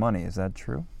losing money. Is that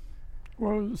true?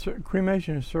 Well,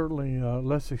 cremation is certainly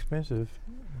less expensive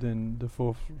than the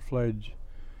full-fledged,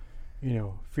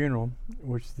 funeral,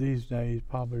 which these days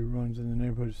probably runs in the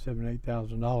neighborhood of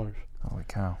 $7,000-8,000. Holy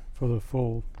cow! For the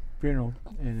full funeral,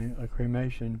 and a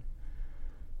cremation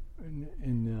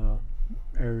in the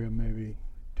area maybe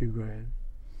 $2,000.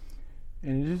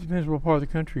 And it just depends what part of the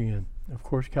country you're in. Of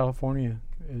course, California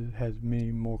has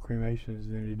many more cremations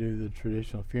than they do the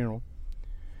traditional funeral.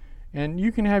 And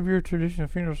you can have your traditional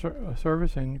funeral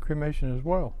service and cremation as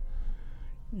well.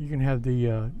 You can have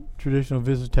the traditional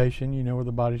visitation, where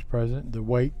the body's present, the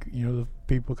wake, the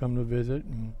people come to visit,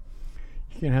 and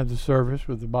you can have the service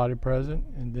with the body present,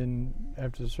 and then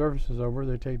after the service is over,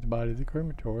 they take the body to the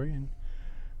crematory and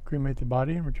cremate the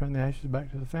body and return the ashes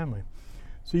back to the family.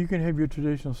 So you can have your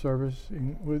traditional service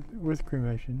with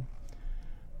cremation.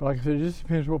 But like I said, it just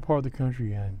depends what part of the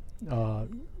country you're in.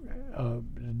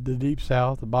 The Deep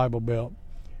South, the Bible Belt,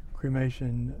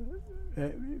 cremation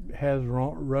has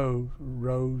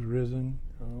risen.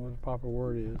 I don't know what the proper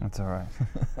word is. That's all right.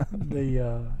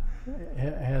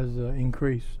 Has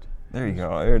increased. There you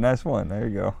go. Nice one. There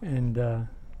you go. And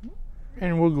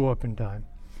we'll go up in time.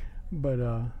 But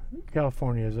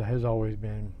California has always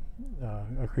been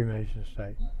a cremation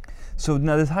state. So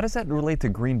now, how does that relate to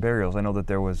green burials? I know that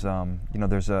there was,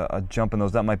 there's a jump in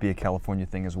those. That might be a California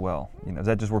thing as well. Is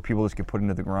that just where people just get put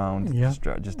into the ground,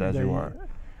 just as you are?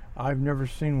 I've never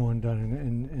seen one done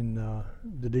in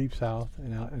the Deep South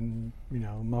and out in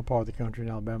my part of the country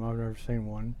in Alabama. I've never seen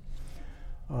one.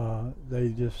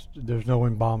 There's no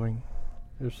embalming,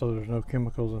 so there's no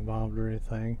chemicals involved or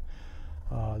anything.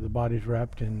 The body's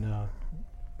wrapped in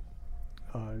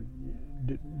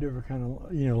different kind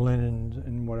of linens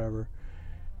and whatever,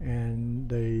 and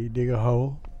they dig a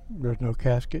hole. There's no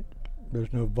casket,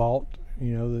 there's no vault,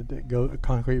 You know, that a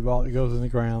concrete vault that goes in the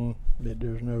ground. That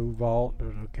there's no vault,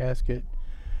 there's no casket.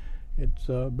 It's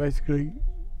basically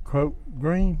quote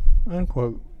green,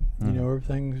 unquote. You know,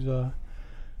 everything's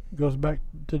goes back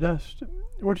to dust,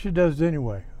 which it does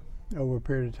anyway over a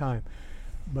period of time.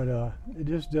 But it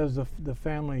just does the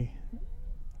family.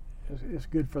 It's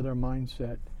good for their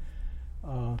mindset,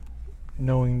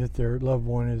 knowing that their loved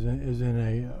one is in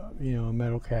a a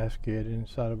metal casket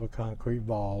inside of a concrete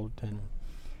vault,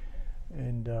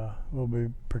 and will be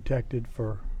protected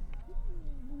for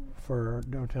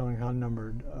no telling how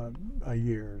numbered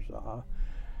years.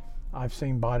 I've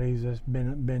seen bodies that's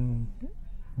been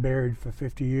buried for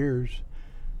 50 years,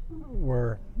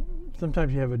 where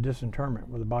sometimes you have a disinterment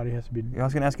where the body has to be. I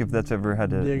was going to ask if that's ever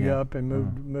had to dig up and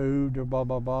moved or blah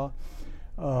blah blah.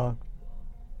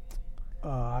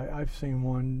 I've seen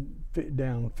one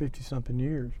down 50-something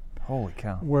years. Holy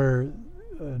cow! Where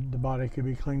the body could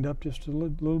be cleaned up just a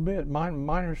little bit,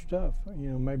 minor stuff.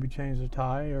 Maybe change the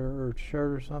tie or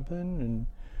shirt or something, and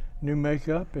new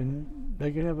makeup, and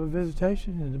they could have a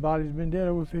visitation, and the body's been dead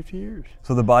over 50 years.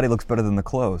 So the body looks better than the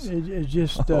clothes. It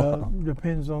just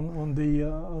depends on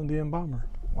the embalmer.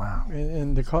 Wow.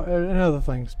 And other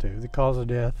things too. The cause of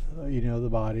death, the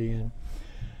body, and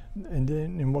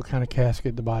then what kind of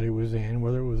casket the body was in,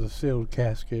 whether it was a sealed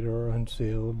casket or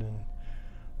unsealed, and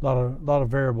a lot of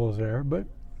variables there. But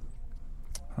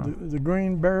the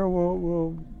green burial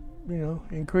will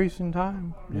increase in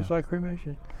time, just like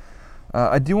cremation.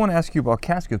 I do want to ask you about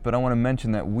caskets, but I want to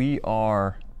mention that we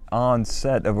are on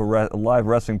set of a live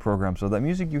wrestling program, so that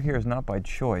music you hear is not by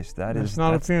choice. That's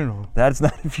not a funeral. That's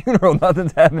not a funeral.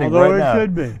 Nothing's happening Although right now. Although it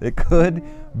could be. It could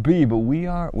be, but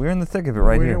we're in the thick of it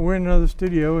right here. We're in another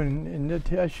studio, and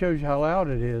that shows you how loud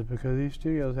it is, because these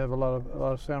studios have a lot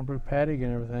of soundproof padding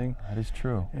and everything. That is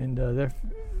true. And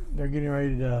they're getting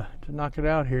ready to knock it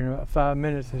out here in about 5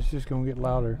 minutes. It's just going to get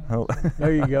louder. Oh.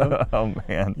 There you go. Oh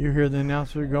man. You hear the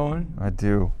announcer going? I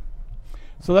do.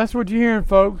 So that's what you're hearing,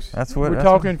 folks. We're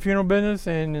talking funeral business,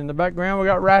 and in the background we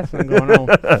got wrestling going on.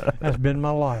 That's been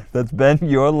my life. That's been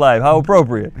your life. How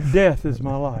appropriate. Death is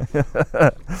my life.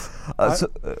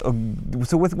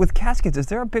 So with caskets, is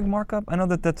there a big markup? I know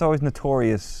that's always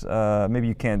notorious. Maybe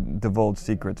you can't divulge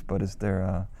secrets, but is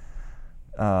there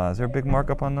a big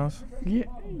markup on those?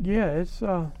 Yeah. It's.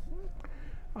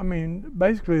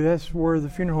 Basically that's where the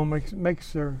funeral home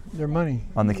makes their money.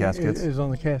 On the caskets. Is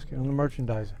on the casket, on the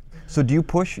merchandising. So do you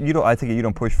push? I think you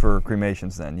don't push for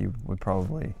cremations. Then you would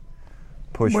probably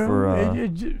push for.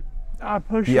 I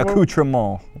push the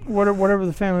accoutrement. Whatever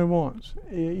the family wants.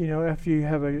 After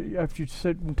you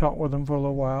sit and talk with them for a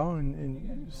little while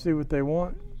and see what they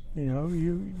want,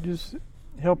 you just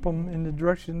help them in the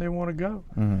direction they want to go.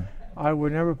 Mm-hmm. I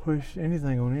would never push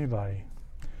anything on anybody,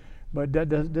 but that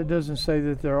doesn't say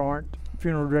that there aren't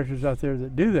funeral directors out there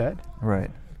that do that.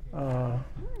 Right. The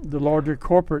larger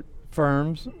corporate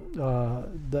firms,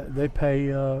 they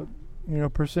pay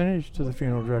percentage to the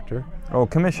funeral director. Oh,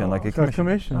 commission, like a commission. A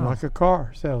commission, like a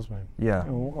car salesman. Yeah.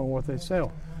 On what they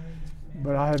sell.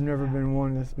 But I have never been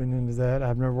one that's been into that.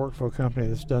 I've never worked for a company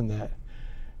that's done that,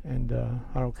 and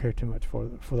I don't care too much for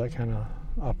that kind of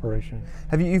operation.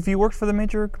 Have you worked for the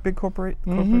major big corporate?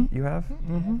 Mm-hmm. You have.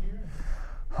 Mm-hmm.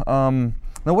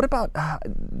 Now, what about?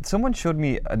 Someone showed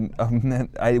me.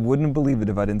 I wouldn't believe it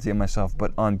if I didn't see it myself.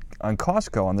 But on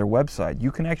Costco, on their website, you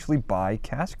can actually buy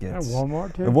caskets. At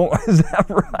Walmart too. Is that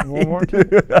right? Walmart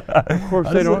too. Of course,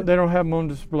 they don't have them on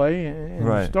display in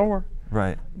the store.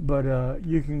 Right. But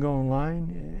you can go online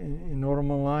and order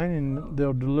them online, and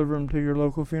they'll deliver them to your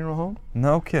local funeral home.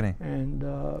 No kidding. And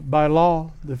by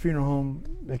law, the funeral home,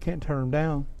 they can't turn them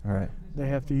down. Right. They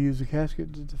have to use the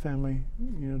casket that the family,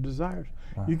 desires.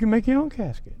 Wow. You can make your own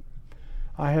casket.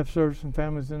 I have served some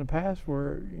families in the past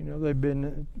where they've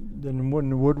been in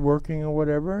woodworking or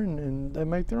whatever, and they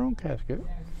make their own casket.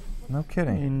 No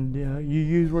kidding. And you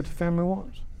use what the family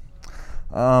wants.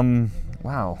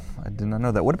 Wow, I did not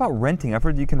know that. What about renting? I've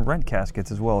heard you can rent caskets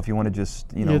as well if you want to just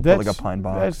put like a pine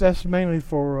box. That's mainly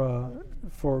for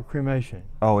cremation.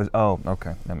 Oh,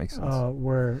 okay, that makes sense.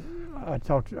 Where I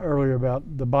talked earlier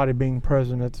about the body being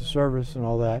present at the service and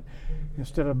all that.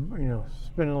 Instead of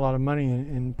spending a lot of money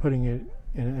in putting it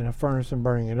in a furnace and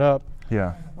burning it up,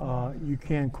 you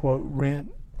can quote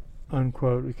rent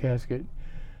unquote a casket.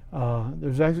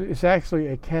 It's actually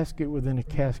a casket within a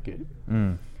casket.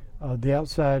 Mm. The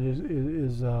outside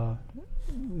is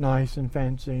nice and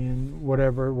fancy and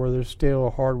whatever, where there's steel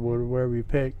or hardwood or wherever you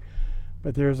pick,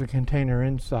 but there's a container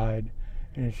inside,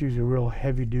 and it's usually real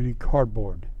heavy-duty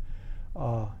cardboard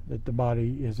that the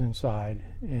body is inside,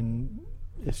 and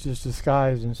it's just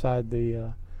disguised inside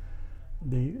the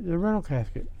rental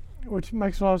casket. which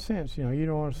makes a lot of sense. You know, you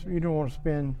don't want to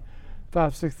spend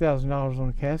 $5,000-6,000 on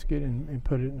a casket and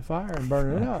put it in the fire and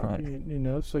burn it up. Right. You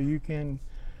know, so you can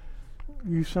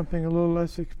use something a little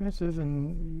less expensive,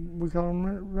 and we call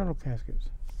them rental caskets.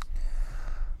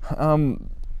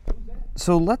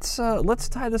 So let's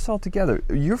tie this all together.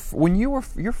 Your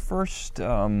first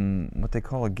what they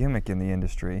call a gimmick in the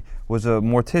industry was a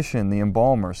mortician, the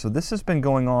embalmer. So this has been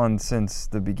going on since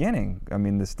the beginning. I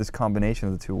mean, this combination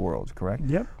of the two worlds, correct?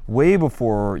 Yep. Way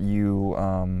before you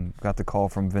got the call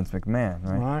from Vince McMahon,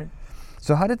 right? Right.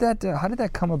 So how did that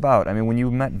come about? I mean, when you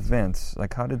met Vince,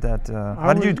 like how did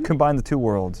you combine the two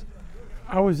worlds?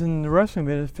 I was in the wrestling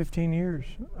business 15 years.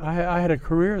 I had a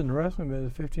career in the wrestling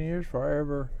business 15 years before I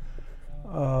ever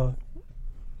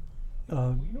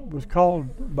was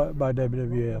called by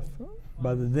WWF,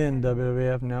 by the then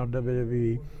WWF, now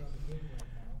WWE.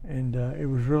 And it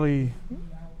was really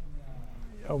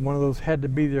one of those had to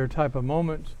be there type of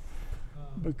moments,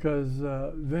 because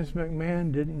Vince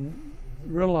McMahon didn't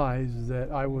realize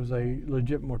that I was a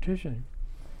legit mortician.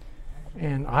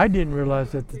 And I didn't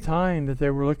realize at the time that they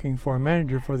were looking for a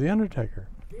manager for The Undertaker.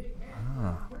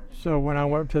 Ah. So when I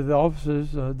went to the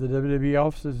offices, the WWE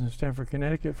offices in Stamford,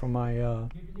 Connecticut for my... Giving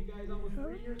you guys almost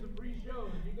 3 years of free shows.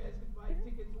 You guys can buy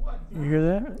tickets once. You hear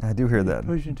that? I do hear that.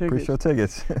 Pushing tickets. Pre-show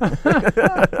tickets.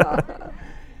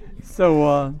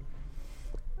 So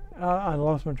I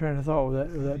lost my train of thought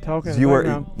with that talking. So you were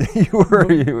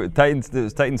Titans. It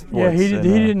was Titan Sports. Yeah, he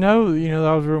didn't know, that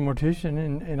I was a real mortician,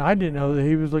 and I didn't know that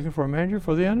he was looking for a manager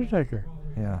for The Undertaker.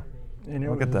 Yeah. And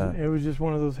Look at that. It was just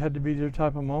one of those had to be there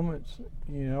type of moments.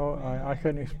 You know, I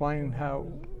couldn't explain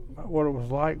what it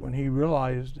was like when he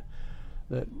realized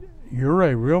that you're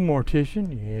a real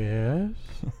mortician. Yes.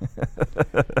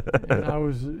 And I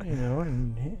was,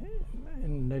 and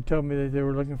they told me that they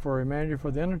were looking for a manager for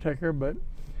The Undertaker, but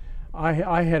I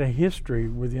had a history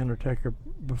with The Undertaker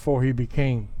before he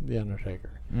became The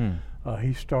Undertaker. Mm.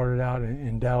 He started out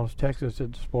in Dallas, Texas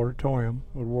at the Sportatorium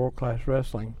with World Class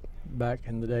Wrestling back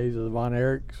in the days of the Von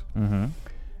Erichs. Mm-hmm.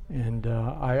 And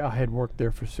I had worked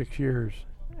there for 6 years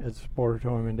at the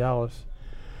Sportatorium in Dallas.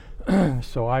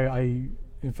 So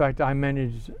in fact, I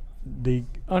managed The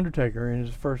Undertaker in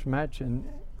his first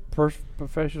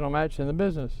professional match in the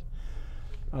business.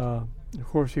 Of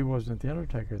course, he wasn't The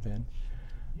Undertaker then.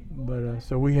 But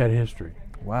so we had history.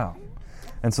 Wow.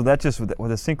 And so that just with the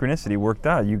synchronicity worked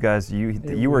out. You guys,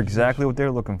 you were exactly what they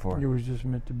were looking for. It was just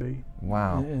meant to be.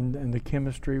 Wow. And the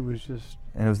chemistry was just.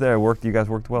 And it was there. You guys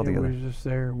worked well together. It was just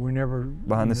there. We never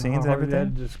behind the scenes and everything.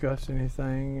 Had to discuss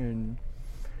anything, and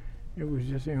it was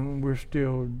just. And we're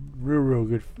still real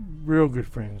good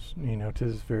friends. To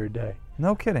this very day.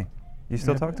 No kidding. You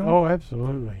still talk to him? Oh,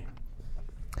 absolutely.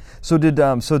 So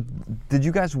did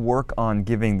you guys work on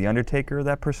giving The Undertaker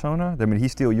that persona? I mean, did he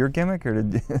steal your gimmick, or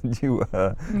did you?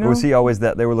 No. Or was he always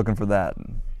that? They were looking for that.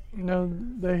 No,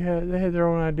 they had their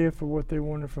own idea for what they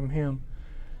wanted from him,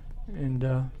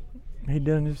 and he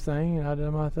done his thing, and I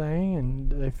done my thing,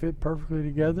 and they fit perfectly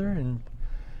together. And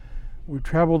we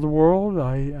traveled the world.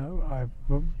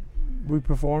 We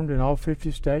performed in all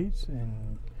 50 states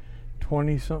and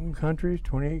 20-something countries,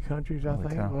 28 countries, I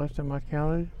think, last time I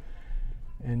counted.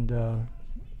 And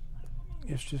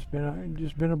it's just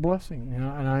been a blessing, and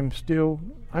I'm still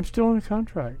in a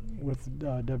contract with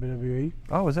WWE.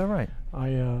 Oh, is that right?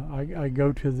 I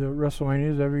go to the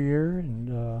WrestleManias every year,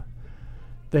 and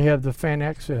they have the fan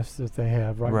access that they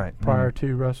have prior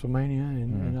to WrestleMania,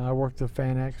 and I work the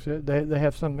fan access. They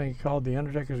have something called the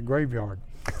Undertaker's Graveyard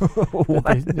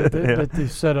that they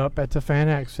set up at the fan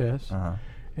access. Uh-huh.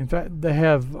 In fact, they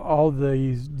have all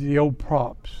the old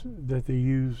props that they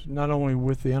use not only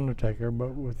with the Undertaker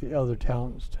but with the other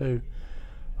talents too.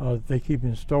 They keep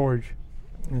in storage,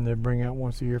 and they bring out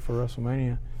once a year for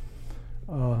WrestleMania.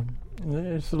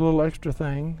 It's a little extra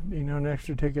thing, an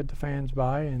extra ticket the fans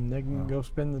buy, and they can go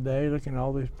spend the day looking at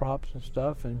all these props and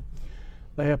stuff. And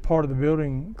they have part of the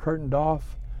building curtained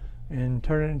off and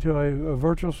turn it into a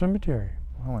virtual cemetery.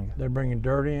 Oh my God. They're bringing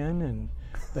dirt in, and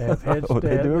they have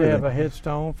they have a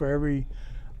headstone for every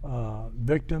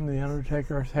victim the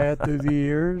Undertaker has had through the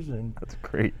years, and that's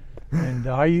great. And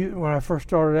when I first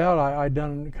started out, I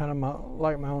done kind of my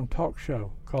own talk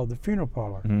show called The Funeral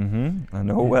Parlor. Mm-hmm. I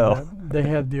know well. They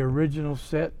had the original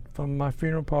set from my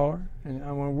funeral parlor, and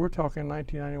when we're talking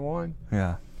 1991.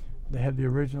 Yeah. They had the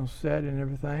original set and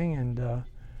everything, and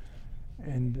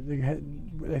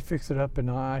they fix it up, and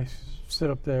I sit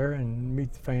up there and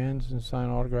meet the fans and sign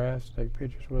autographs, take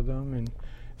pictures with them, and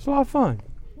it's a lot of fun.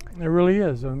 It really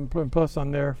is. And plus,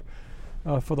 I'm there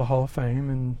for the Hall of Fame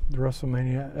and the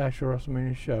actual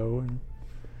WrestleMania show, and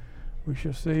we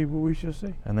shall see what we shall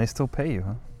see. And they still pay you,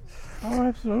 huh? Oh,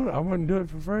 absolutely. I wouldn't do it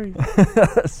for free.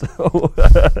 So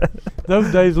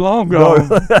Those days long gone.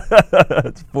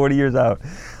 it's 40 years out.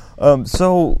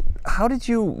 So how did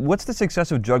you, what's the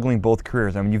success of juggling both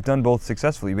careers? I mean, you've done both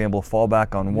successfully. You've been able to fall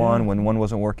back on one when one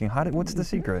wasn't working. What's the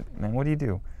secret, man? What do you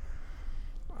do?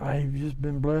 I've just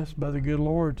been blessed by the good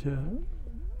Lord to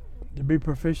be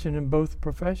proficient in both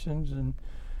professions, and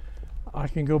I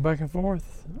can go back and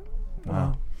forth.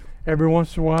 Wow. Every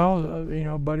once in a while,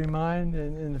 a buddy of mine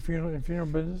in the funeral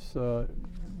business,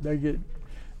 they get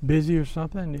busy or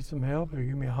something, need some help, they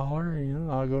give me a holler,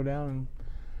 and I'll go down and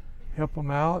help them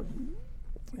out.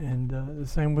 And the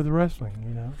same with the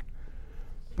wrestling,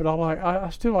 But I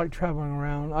still like traveling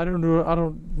around. I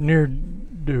don't near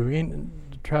do any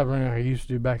traveling like I used to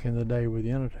do back in the day with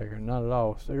the Undertaker. Not at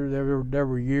all. So there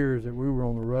were years that we were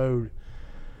on the road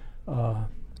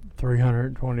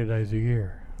 320 days a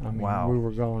year. I mean, wow. We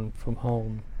were going from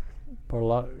home for a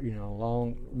lot,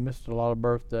 missed a lot of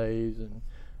birthdays and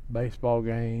baseball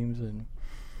games,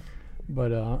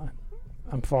 but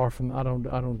I'm far from. I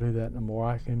don't do that no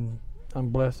more. I'm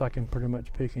blessed. I can pretty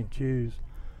much pick and choose,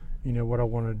 what I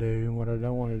want to do and what I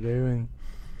don't want to do, and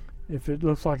if it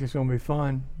looks like it's going to be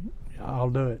fun, I'll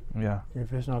do it. Yeah.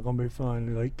 If it's not going to be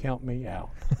fun, like, count me out.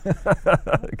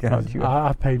 Count you out.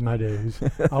 I paid my dues.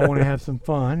 I want to have some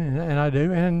fun, and I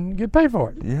do, and get paid for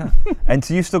it. Yeah. And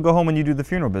so you still go home and you do the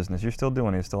funeral business. You're still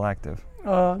doing it. You're still active.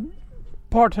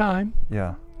 Part-time.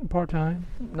 Yeah. Part-time.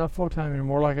 Not full-time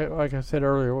anymore. Like I said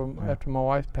earlier, after my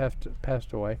wife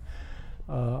passed away,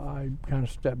 I kind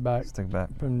of stepped back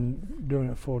from doing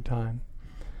it full-time.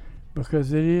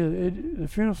 Because the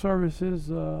funeral service is,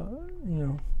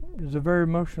 is a very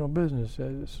emotional business.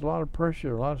 It's a lot of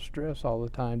pressure, a lot of stress all the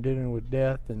time, dealing with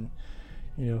death and,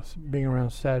 being around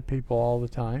sad people all the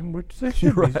time, which they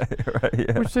should be.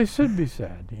 Yeah. Which they should be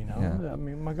sad, Yeah. I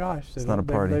mean, my gosh, it's not a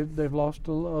party. They've lost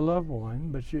a loved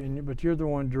one, but you're the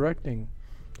one directing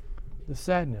the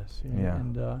sadness. Yeah.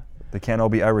 And they can't all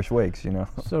be Irish wakes,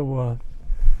 So,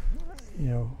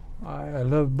 I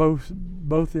love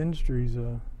both industries.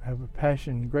 Have a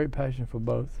great passion for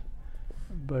both.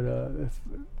 But if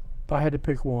I had to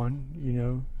pick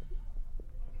one,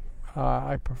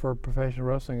 I prefer professional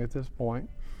wrestling at this point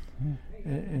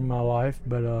in my life.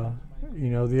 But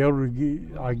the older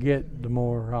I get, the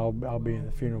more I'll be in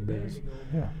the funeral business.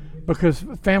 Yeah. Because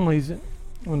families,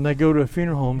 when they go to a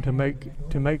funeral home to make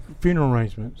funeral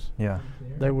arrangements,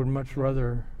 they would much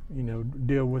rather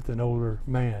deal with an older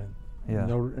man,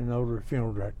 an older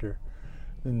funeral director,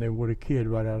 than they would a kid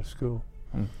right out of school.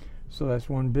 So that's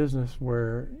one business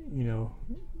where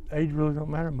age really don't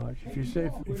matter much.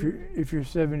 If you're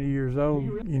 70 years old,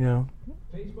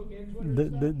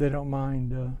 they don't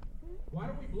mind. Why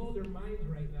don't we blow their minds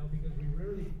right now, because we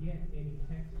rarely get any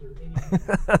texts or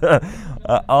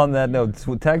any. On that note,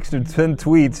 text or send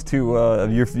tweets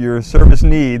to your service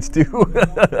needs to.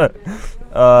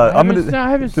 I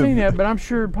haven't seen that, but I'm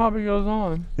sure it probably goes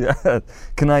on. Yeah.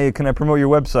 Can I promote your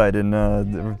website?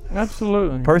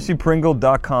 Absolutely.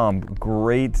 PercyPringle.com.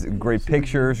 Great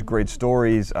pictures, great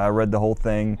stories. I read the whole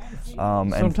thing.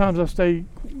 Sometimes I stay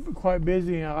quite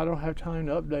busy and I don't have time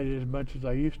to update it as much as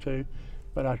I used to,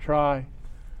 but I try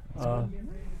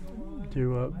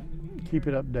to keep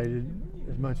it updated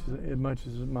as much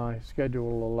as my schedule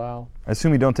will allow. I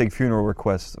assume you don't take funeral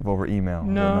requests over email.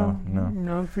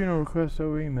 No funeral requests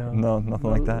over email. No, nothing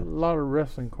like that. A lot of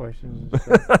wrestling questions. And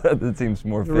stuff. That seems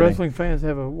more fitting. The wrestling fans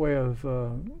have a way of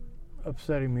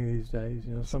upsetting me these days.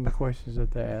 Some of the questions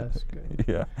that they ask.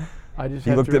 Yeah.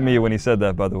 He looked at me when he said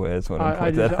that, by the way. That's what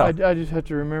I just have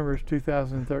to remember it's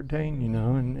 2013,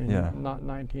 and not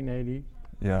 1980.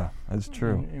 Yeah, that's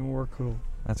true. And we're cool.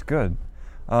 That's good.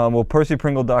 Well,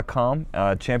 PercyPringle.com,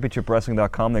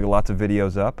 ChampionshipWrestling.com. They got lots of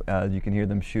videos up. You can hear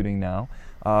them shooting now.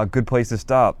 Good place to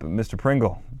stop. Mr.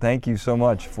 Pringle, thank you so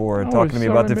much for talking to me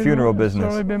about the funeral business.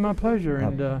 It's certainly been my pleasure.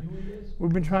 And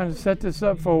we've been trying to set this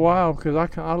up for a while, because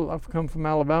I've come from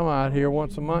Alabama out here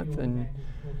once a month and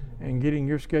getting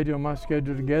your schedule and my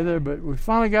schedule together, but we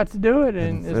finally got to do it,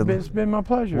 and it's been my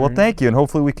pleasure. Well, thank you, and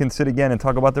hopefully we can sit again and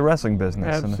talk about the wrestling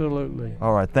business. Absolutely.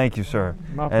 All right, thank you, sir.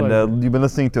 My pleasure. And you've been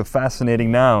listening to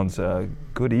Fascinating Nouns.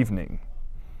 Good evening.